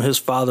comes from his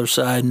father's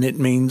side, and it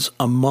means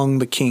among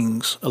the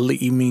kings.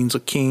 Ali'i means a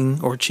king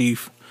or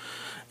chief,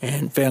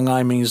 and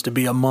Feangai means to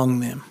be among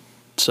them.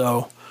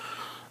 So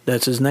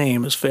that's his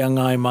name, is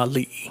Feangai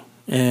Mali'i.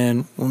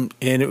 And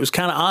it was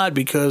kind of odd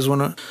because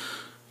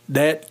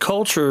that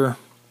culture,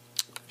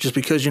 just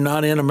because you're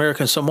not in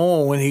American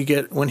Samoa, when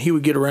he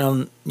would get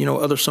around,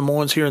 other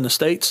Samoans here in the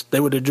States, they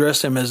would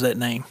address him as that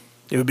name.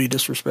 It would be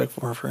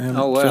disrespectful for him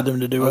for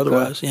them to do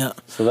otherwise. Yeah.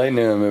 So they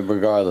knew him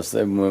regardless.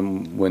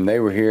 When they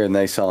were here and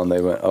they saw him,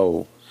 they went,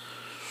 "Oh."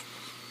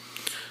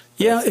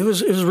 Yeah, it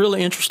was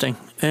really interesting.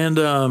 And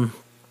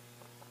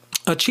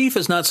a chief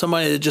is not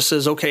somebody that just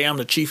says, "Okay, I'm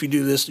the chief. You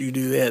do this, you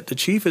do that." The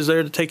chief is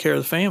there to take care of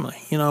the family.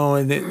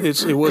 And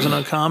it wasn't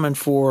uncommon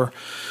for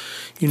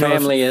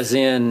family, as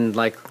in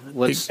like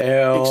what's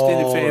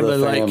extended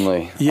family,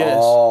 family. Yes,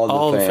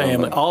 all the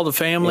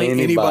family,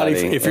 anybody.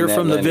 If you're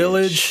from the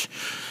village.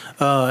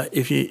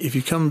 If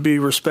you come to be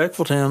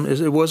respectful to him,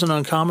 it wasn't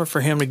uncommon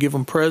for him to give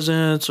them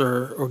presents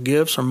or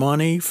gifts or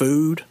money,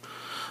 food.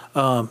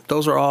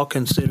 Those are all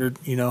considered,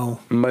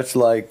 much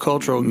like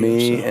cultural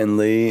me gifts, and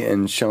Lee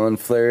and Sean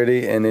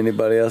Flaherty and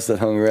anybody else that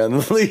hung around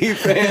the Lee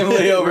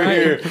family over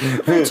here.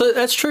 So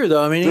that's true,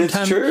 though. I mean,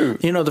 anytime, it's true.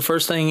 The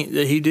first thing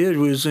that he did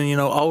was,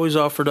 always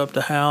offered up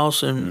the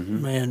house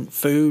and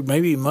food,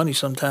 maybe money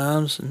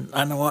sometimes. And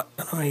I know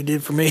he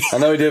did for me. I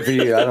know he did for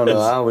you. I don't know.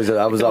 I was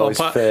always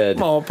fed.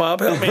 Come on, Pop,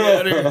 help me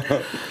out here.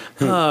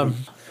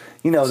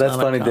 That's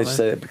funny that you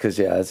say it because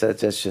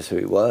that's just who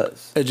he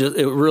was. It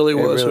really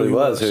was. It really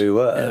was who he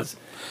was.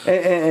 Yeah.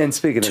 And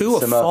speaking to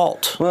of a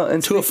fault. Well,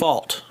 and to a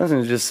fault. I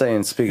was just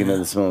saying, speaking of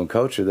the Samoan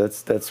culture,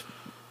 that's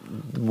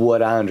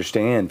what I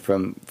understand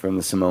from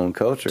the Samoan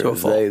culture. To a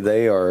fault.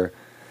 They are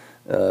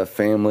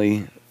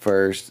family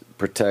first,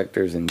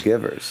 protectors and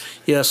givers.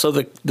 Yeah. So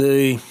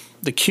the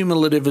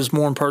cumulative is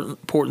more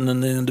important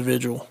than the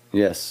individual.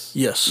 Yes.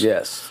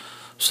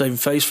 Saving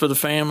face for the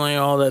family,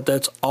 all that.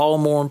 That's all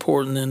more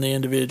important than the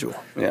individual.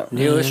 Yeah.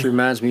 Neil, this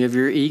reminds me of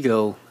your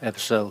ego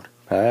episode.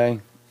 Hey.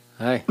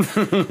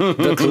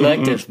 The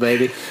collective,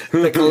 baby.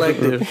 The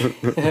collective.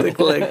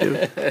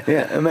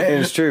 Yeah, I mean,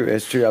 it's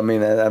true. I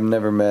mean, I've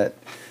never met,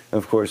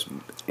 of course,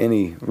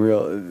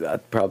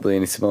 probably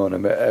any Samoan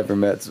I've ever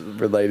met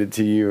related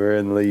to you or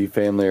in the Lee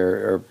family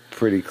are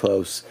pretty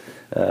close.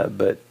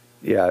 But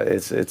yeah,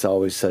 it's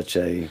always such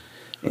a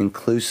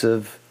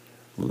inclusive,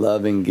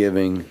 loving,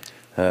 giving,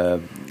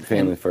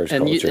 family first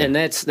culture. And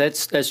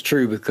that's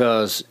true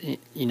because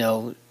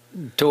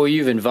Toy,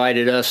 you've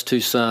invited us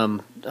to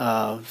some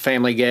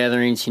family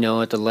gatherings,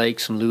 at the lake,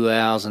 some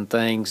luau's and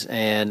things,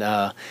 and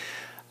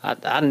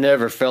I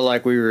never felt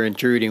like we were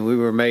intruding. We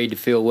were made to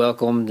feel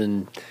welcomed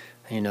and,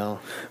 Well,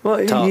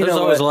 There's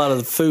always a lot of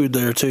the food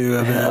there too.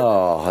 I mean,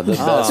 the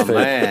best food.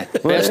 man,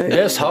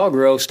 best hog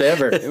roast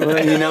ever.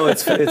 Well,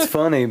 it's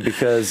funny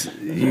because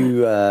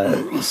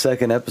you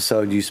second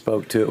episode you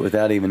spoke to it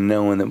without even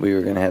knowing that we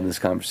were going to have this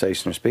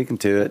conversation or speaking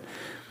to it.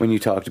 When you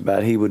talked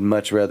about he would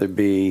much rather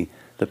be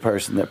the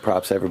person that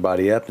props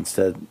everybody up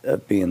instead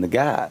of being the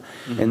guy,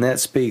 and that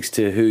speaks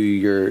to who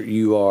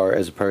you are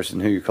as a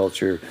person, who your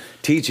culture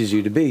teaches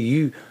you to be.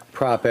 You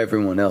prop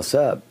everyone else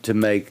up to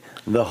make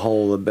the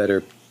whole a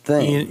better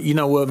thing. you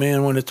know what,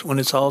 man? When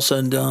it's all said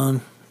and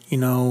done,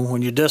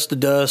 when you're dust to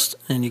dust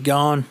and you're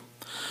gone,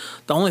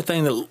 the only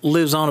thing that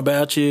lives on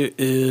about you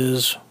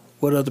is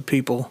what other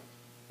people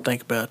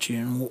think about you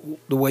and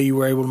the way you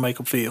were able to make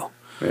them feel.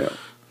 Yeah.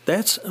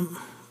 That's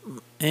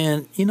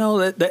and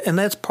that and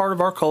that's part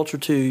of our culture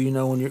too.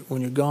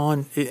 When you're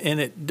gone,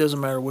 and it doesn't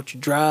matter what you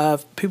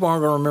drive. People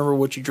aren't going to remember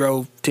what you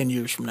drove 10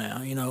 years from now.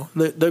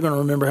 They're going to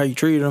remember how you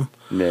treated them.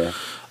 Yeah.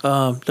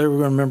 They're going to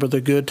remember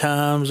the good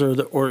times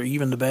or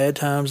even the bad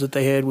times that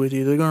they had with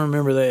you. They're going to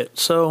remember that.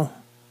 So,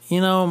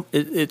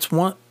 it's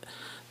one.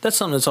 That's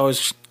something that's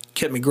always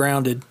kept me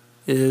grounded.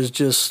 Is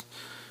just,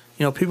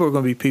 people are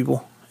going to be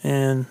people,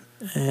 and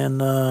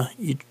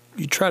you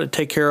try to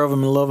take care of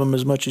them and love them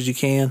as much as you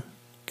can,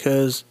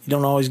 because you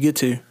don't always get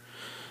to.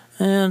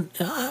 And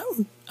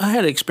I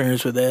had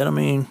experience with that. I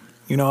mean,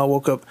 I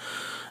woke up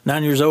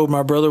 9 years old.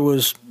 My brother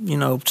was,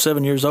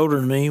 7 years older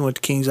than me. He went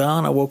to Kings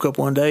Island. I woke up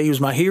one day. He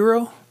was my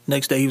hero.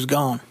 Next day he was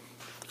gone.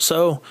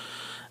 So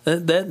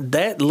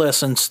that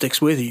lesson sticks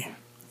with you.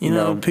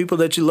 People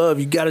that you love,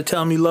 you got to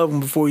tell them you love them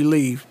before you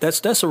leave.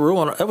 That's a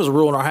rule. That was a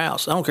rule in our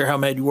house. I don't care how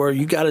mad you were.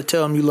 You got to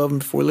tell them you love them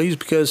before you leave,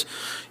 because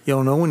you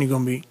don't know when you're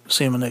going to be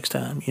seeing them next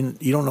time.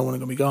 You don't know when they're going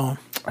to be gone.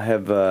 I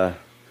have a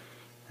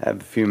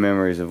few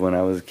memories of when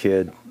I was a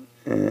kid,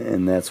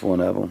 and that's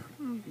one of them.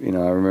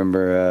 I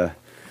remember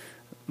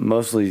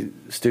mostly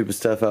stupid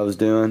stuff I was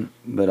doing,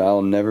 but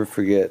I'll never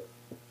forget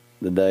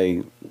the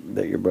day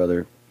that your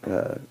brother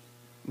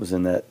was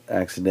in that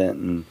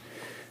accident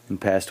and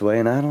passed away.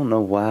 And I don't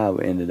know why I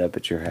ended up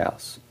at your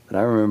house, but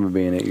I remember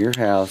being at your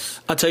house.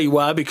 I'll tell you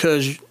why,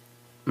 because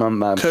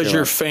sure.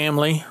 Your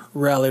family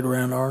rallied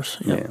around ours.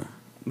 Yep. Yeah,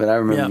 but I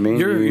remember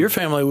your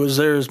family was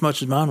there as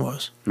much as mine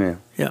was. Yeah.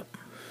 Yep.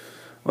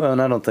 Well,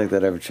 and I don't think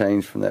that ever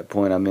changed from that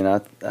point. I mean,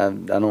 I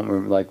don't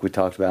remember, like we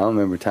talked about, I don't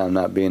remember a time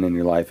not being in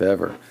your life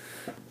ever.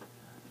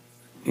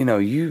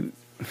 I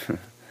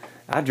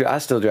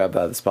still drive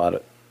by the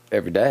spot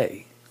every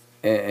day,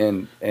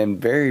 and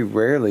very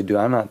rarely do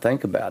I not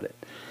think about it.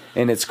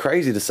 And it's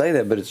crazy to say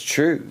that, but it's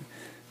true.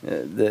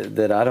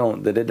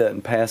 That it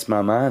doesn't pass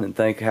my mind and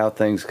think how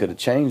things could have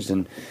changed,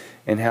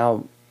 and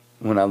how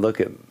when I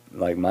look at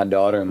like my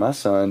daughter and my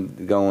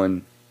son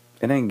going,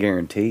 it ain't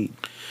guaranteed.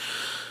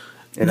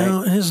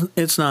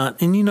 It's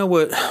not. And you know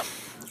what?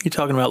 You're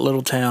talking about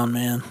little town,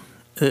 man.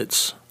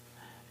 It's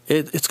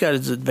got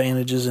its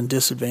advantages and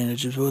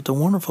disadvantages, but the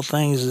wonderful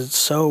thing is it's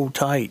so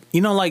tight.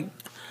 Like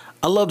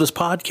I love this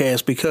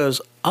podcast because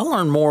I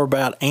learned more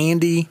about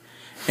Andy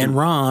and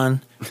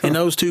Ron in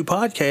those two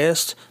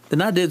podcasts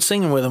than I did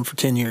singing with them for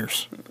 10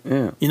 years.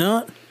 Yeah. You know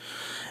what?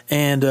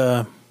 And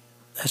that's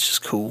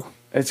just cool.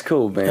 It's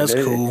cool, man. That's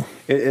cool.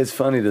 It's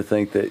funny to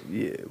think that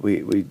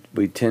we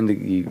tend to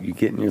you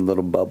get in your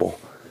little bubble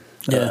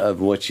of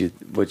what you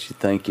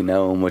think you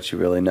know and what you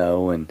really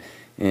know,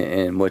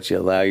 and what you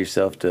allow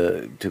yourself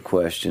to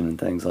question and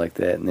things like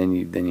that. And then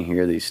you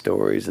hear these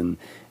stories and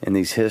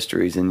these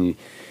histories, and you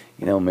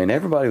man,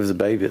 everybody was a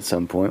baby at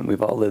some point.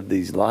 We've all lived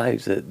these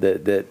lives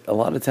that a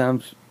lot of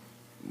times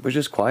we're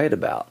just quiet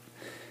about.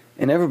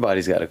 And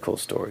everybody's got a cool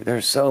story.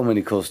 There's so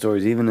many cool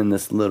stories, even in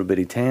this little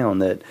bitty town,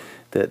 that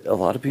a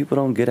lot of people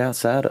don't get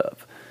outside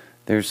of.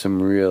 There's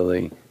some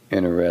really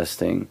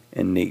interesting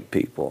and neat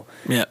people.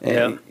 Yeah.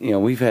 And,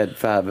 we've had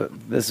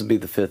 5, this will be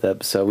the 5th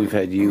episode. We've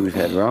had you, we've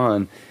had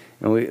Ron.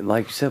 And we,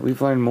 like you said,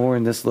 we've learned more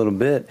in this little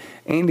bit.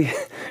 Andy,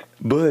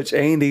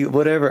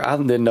 whatever. I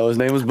didn't know his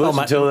name was Butch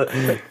until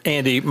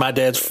Andy, my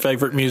dad's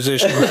favorite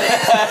musician. He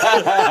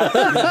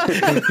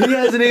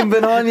hasn't even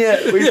been on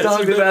yet. We've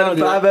talked about him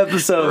 5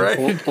 episodes.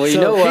 Right. Well, you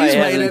know why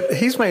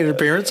he's made an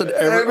appearance in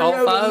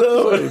all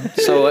 5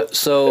 episodes.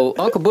 So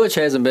Uncle Butch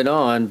hasn't been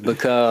on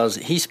because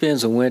he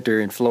spends the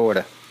winter in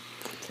Florida.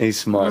 He's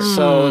smart.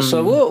 So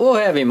we'll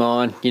have him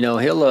on.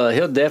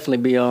 He'll definitely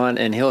be on,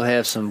 and he'll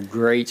have some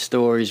great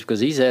stories because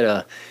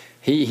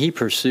he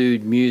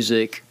pursued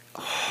music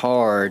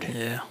hard.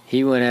 Yeah.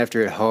 He went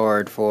after it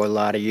hard for a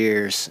lot of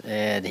years,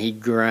 and he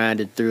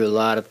grinded through a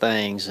lot of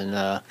things,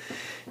 and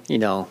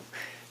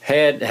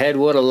had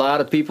what a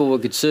lot of people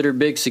would consider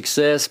big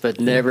success,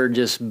 but never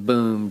just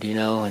boomed,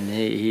 and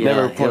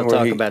he'll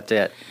talk about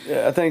that.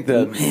 Yeah, I think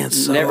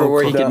that never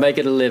where he could make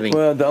it a living.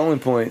 Well, the only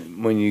point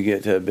when you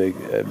get to a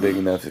big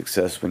enough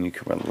success when you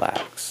can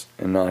relax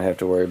and not have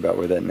to worry about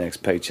where that next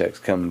paycheck's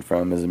coming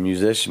from as a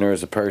musician or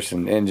as a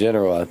person in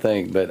general, I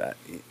think. But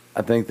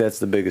I think that's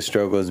the biggest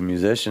struggle as a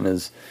musician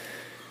is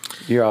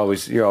you're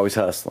always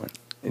hustling.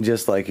 And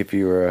just like if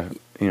you were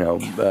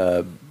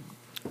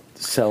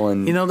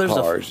selling there's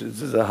cars.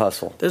 It's a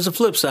hustle. There's a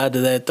flip side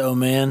to that, though,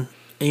 man.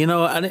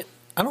 I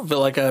don't feel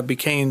like I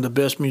became the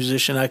best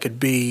musician I could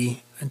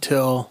be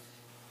until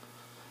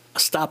I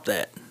stopped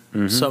that.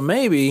 Mm-hmm. So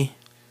maybe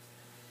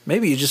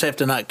you just have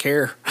to not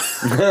care.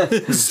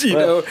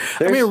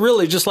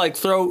 Really, just like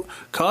throw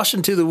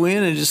caution to the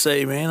wind and just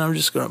say, man, I'm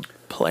just going to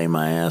play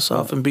my ass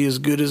off and be as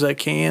good as I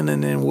can,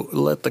 and then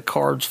let the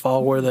cards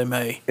fall where they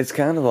may. It's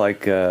kind of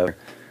like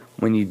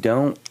when you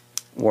don't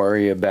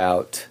worry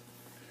about,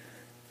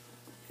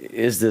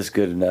 is this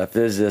good enough?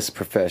 Is this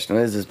professional?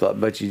 Is this blah?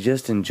 But you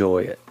just enjoy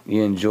it.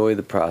 You enjoy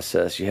the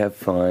process. You have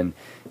fun.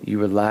 You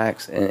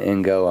relax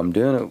and go, I'm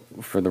doing it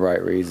for the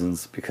right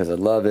reasons because I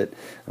love it.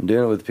 I'm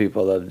doing it with the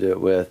people I love to do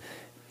it with.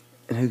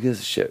 And who gives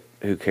a shit?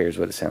 Who cares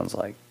what it sounds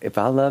like? If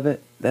I love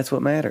it, that's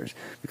what matters.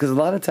 Because a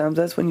lot of times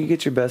that's when you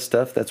get your best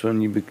stuff. That's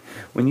when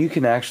you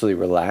can actually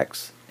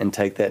relax and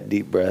take that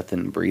deep breath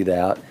and breathe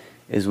out,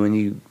 is when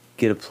you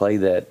get to play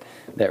that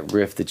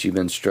riff that you've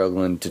been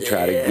struggling to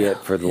try to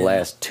get for the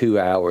last 2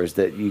 hours,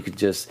 that you could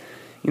just,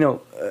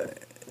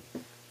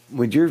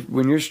 when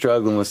you're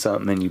struggling with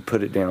something and you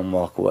put it down and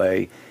walk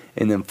away,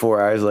 and then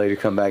 4 hours later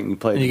come back and you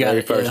play the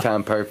very first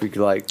time perfect,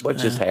 you're like, what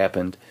just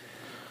happened?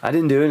 I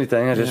didn't do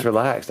anything. I just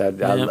relaxed. I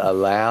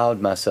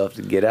allowed myself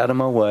to get out of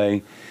my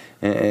way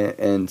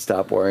and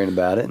stop worrying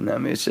about it. And I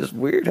mean, it's just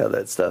weird how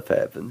that stuff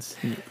happens.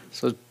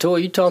 So, Toy,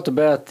 you talked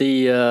about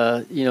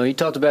the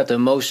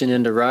emotion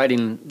into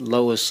writing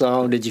Lois'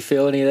 song. Did you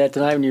feel any of that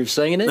tonight when you were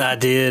singing it? I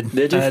did.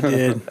 Did you? I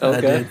did. Okay.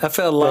 I did. I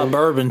felt a lot of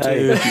bourbon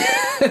too.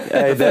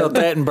 I felt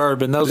that and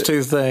bourbon. Those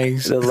two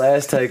things. The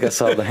last take, I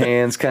saw the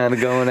hands kind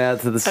of going out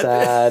to the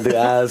side, the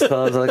eyes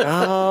closed. I was like,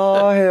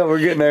 oh hell, we're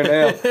getting there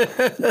now.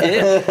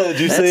 Yeah. Did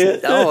you see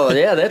it? Oh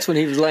yeah, that's when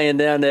he was laying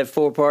down that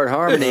 4-part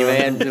harmony,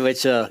 man.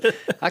 Which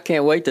I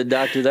can't wait to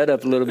doctor that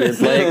up a little bit and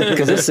play it,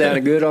 because it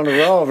sounded good on the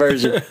raw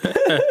version.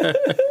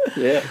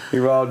 Yeah,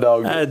 you raw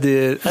dog. I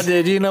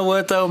did. You know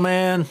what though,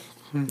 man?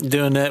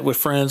 Doing that with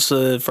friends,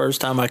 the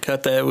first time I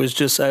cut that was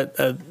just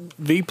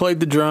V played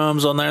the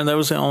drums on there, and that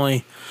was the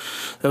only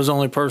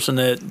person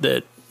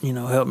that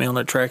helped me on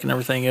that track, and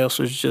everything else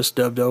was just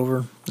dubbed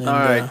over. And, all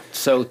right.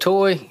 So,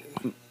 Toy,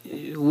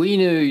 we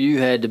knew you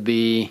had to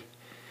be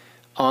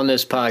on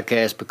this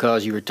podcast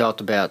because you were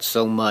talked about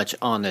so much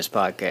on this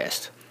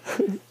podcast.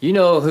 You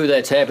know who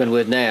that's happened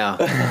with now?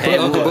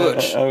 Uncle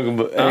Butch.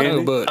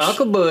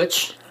 Uncle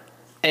Butch.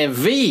 And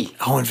V.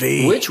 Oh, and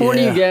V. Which one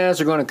of you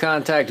guys are going to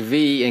contact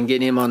V and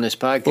get him on this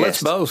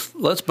podcast?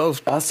 Let's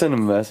both. I'll send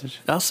him a message.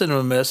 I'll send him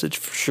a message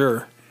for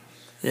sure.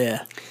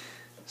 Yeah.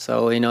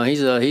 So,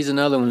 he's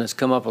another one that's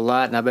come up a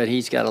lot, and I bet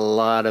he's got a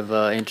lot of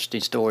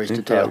interesting stories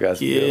to tell.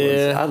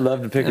 Yeah. I'd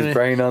love to pick his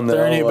brain on that. If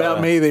they're any about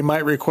me, they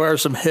might require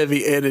some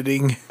heavy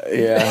editing.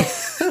 Yeah.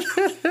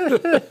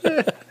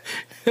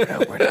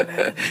 No, we're not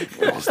editing.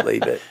 We'll just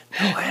leave it.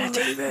 No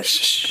editing.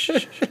 Shh.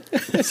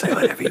 Say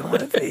whatever you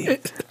want to be.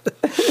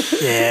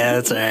 Yeah,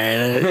 that's all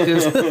right.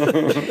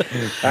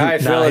 All right,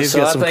 fellas.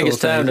 So I think it's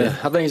time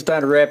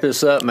to wrap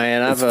this up,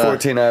 man. It's a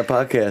 14-hour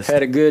podcast.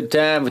 Had a good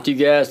time with you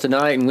guys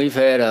tonight, and we've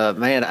had I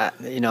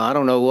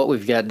don't know what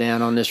we've got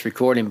down on this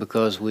recording,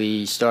 because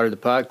we started the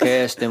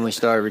podcast, then we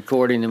started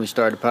recording, then we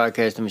started the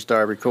podcast, then we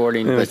started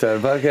recording. Then we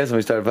started a podcast, and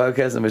we started a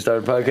podcast, and we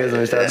started a podcast, and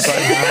we started a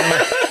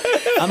podcast.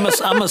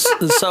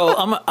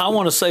 I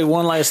want to say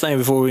one last thing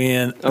before we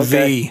end.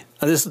 Okay.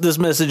 V. This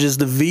message is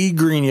to V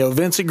Grino,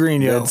 Vincent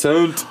Grino.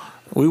 Vincent.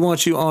 We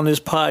want you on this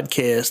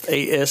podcast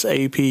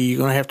ASAP. You're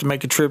going to have to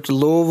make a trip to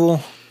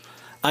Louisville.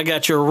 I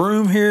got your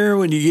room here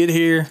when you get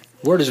here.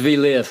 Where does V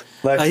live?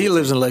 He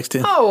lives in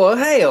Lexington. Oh, well,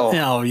 hell.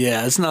 Oh,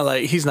 yeah. It's not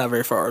like he's not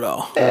very far at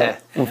all. Yeah.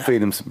 We'll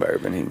feed him some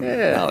bourbon.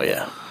 Yeah. Oh,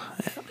 yeah.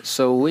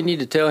 So we need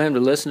to tell him to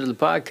listen to the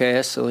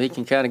podcast so he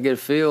can kind of get a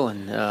feel,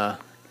 and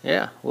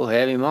we'll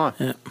have him on.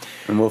 Yeah.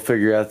 And we'll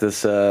figure out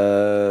this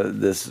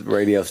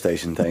radio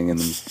station thing in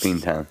the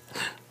meantime.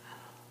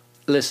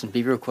 Listen,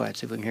 be real quiet,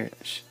 see if we can hear it.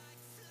 Shh.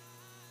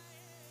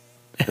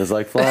 It's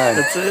like flying.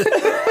 That's it.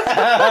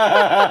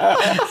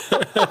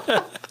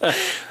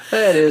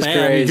 That is Man,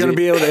 crazy. are you going to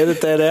be able to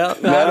edit that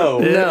out? No.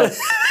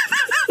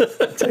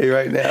 I'll tell you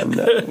right now,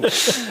 no.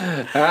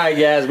 All right,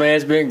 guys, man,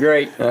 it's been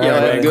great. All Y'all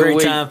right, had a good Great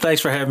week. time.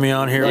 Thanks for having me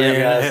on here. Yeah, man.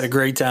 guys. I had a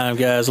great time,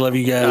 guys. Love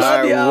you guys. All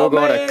right, y'all, we're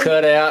going man. to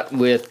cut out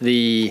with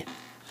the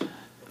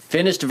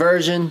finished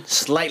version,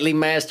 slightly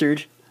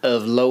mastered,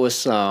 of Lois'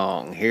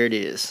 song. Here it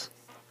is.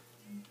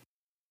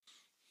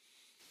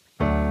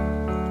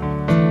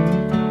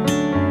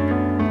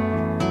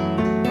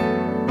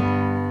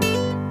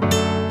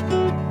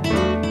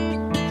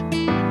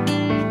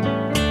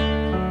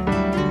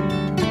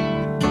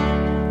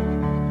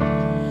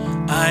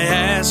 I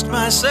ask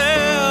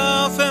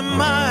myself,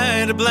 am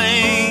I to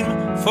blame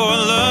for a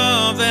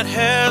love that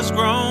has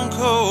grown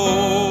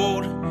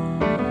cold?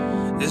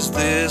 Is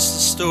this the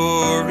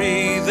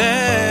story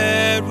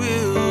that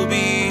will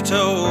be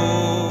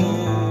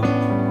told?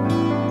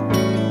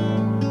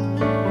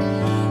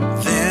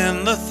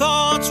 Then the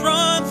thoughts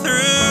run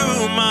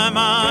through my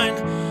mind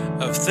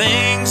of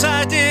things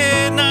I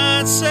did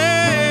not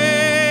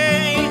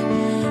say.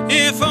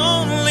 If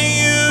only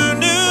you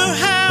knew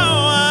how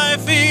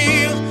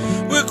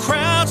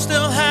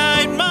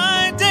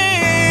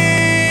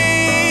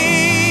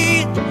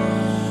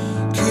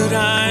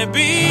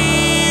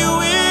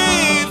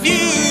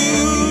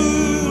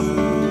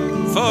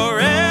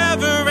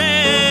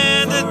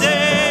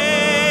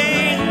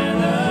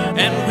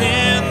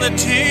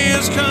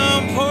tears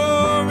come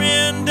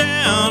pouring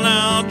down,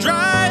 I'll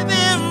dry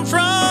them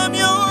from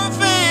your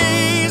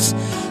face.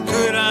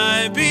 Could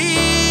I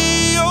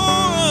be your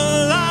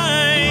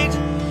light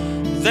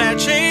that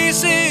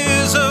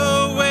chases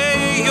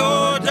away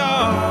your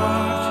dark?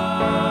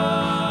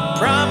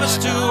 Promise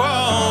to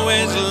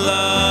always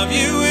love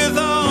you with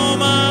all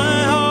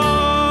my heart.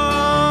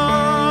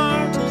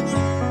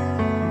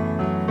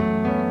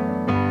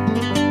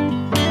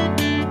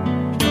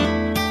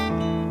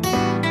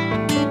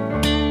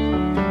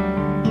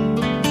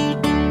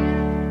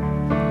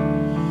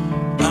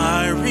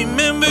 I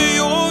remember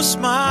your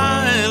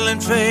smiling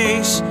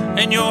face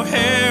and your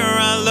hair,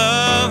 I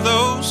love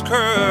those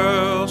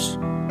curls.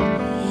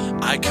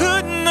 I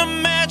couldn't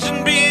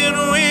imagine being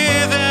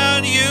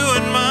without you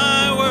in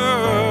my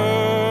world.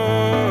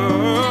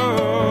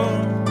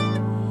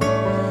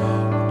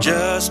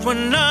 Just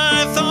when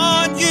I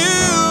thought you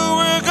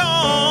were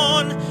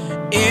gone,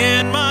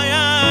 in my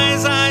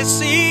eyes I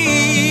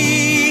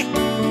see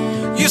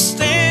you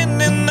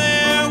standing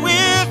there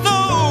with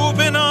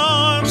open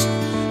arms,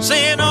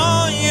 saying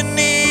all you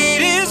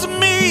need is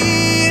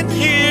me, and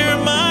hear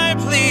my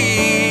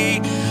plea.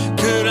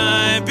 Could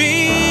I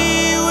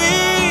be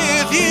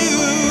with you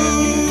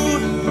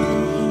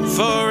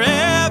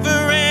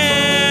forever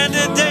and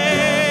a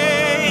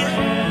day?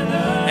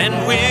 And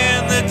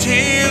when the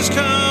tears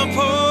come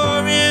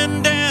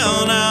pouring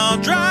down, I'll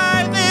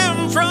dry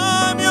them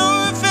from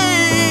your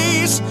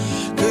face.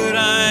 Could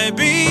I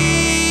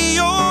be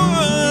your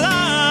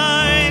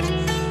light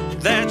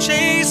that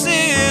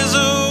chases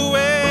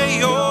away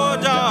your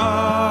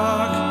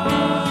dark,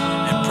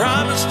 and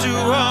promise to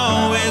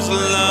always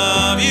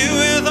love you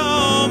with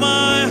all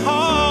my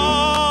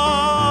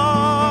heart?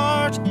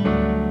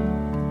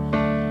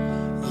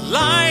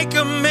 Like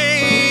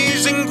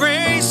Amazing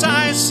Grace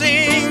I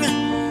sing,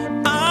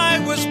 I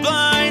was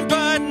blind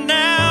but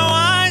now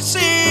I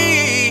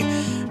see,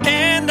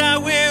 and I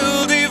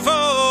will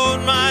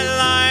devote my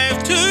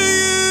life to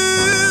you.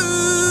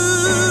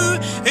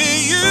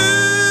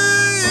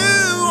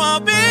 I'll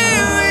be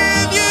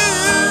with you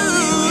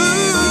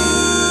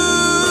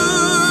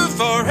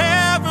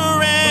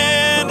forever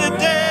and a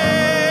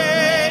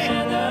day.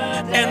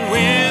 And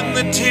when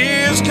the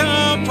tears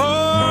come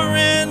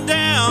pouring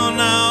down,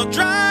 I'll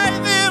dry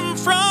them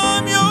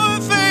from your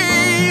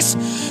face.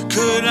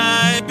 Could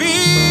I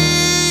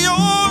be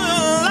your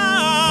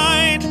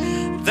light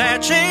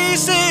that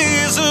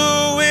chases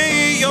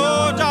away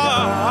your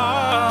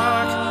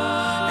dark,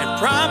 and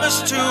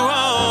promise to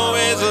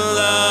always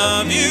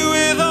love you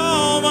with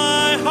all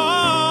my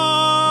heart?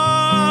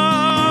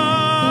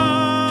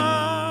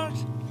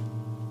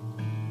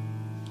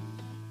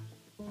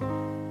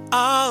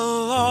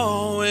 I'll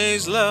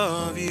always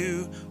love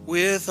you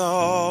with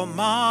all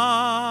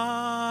my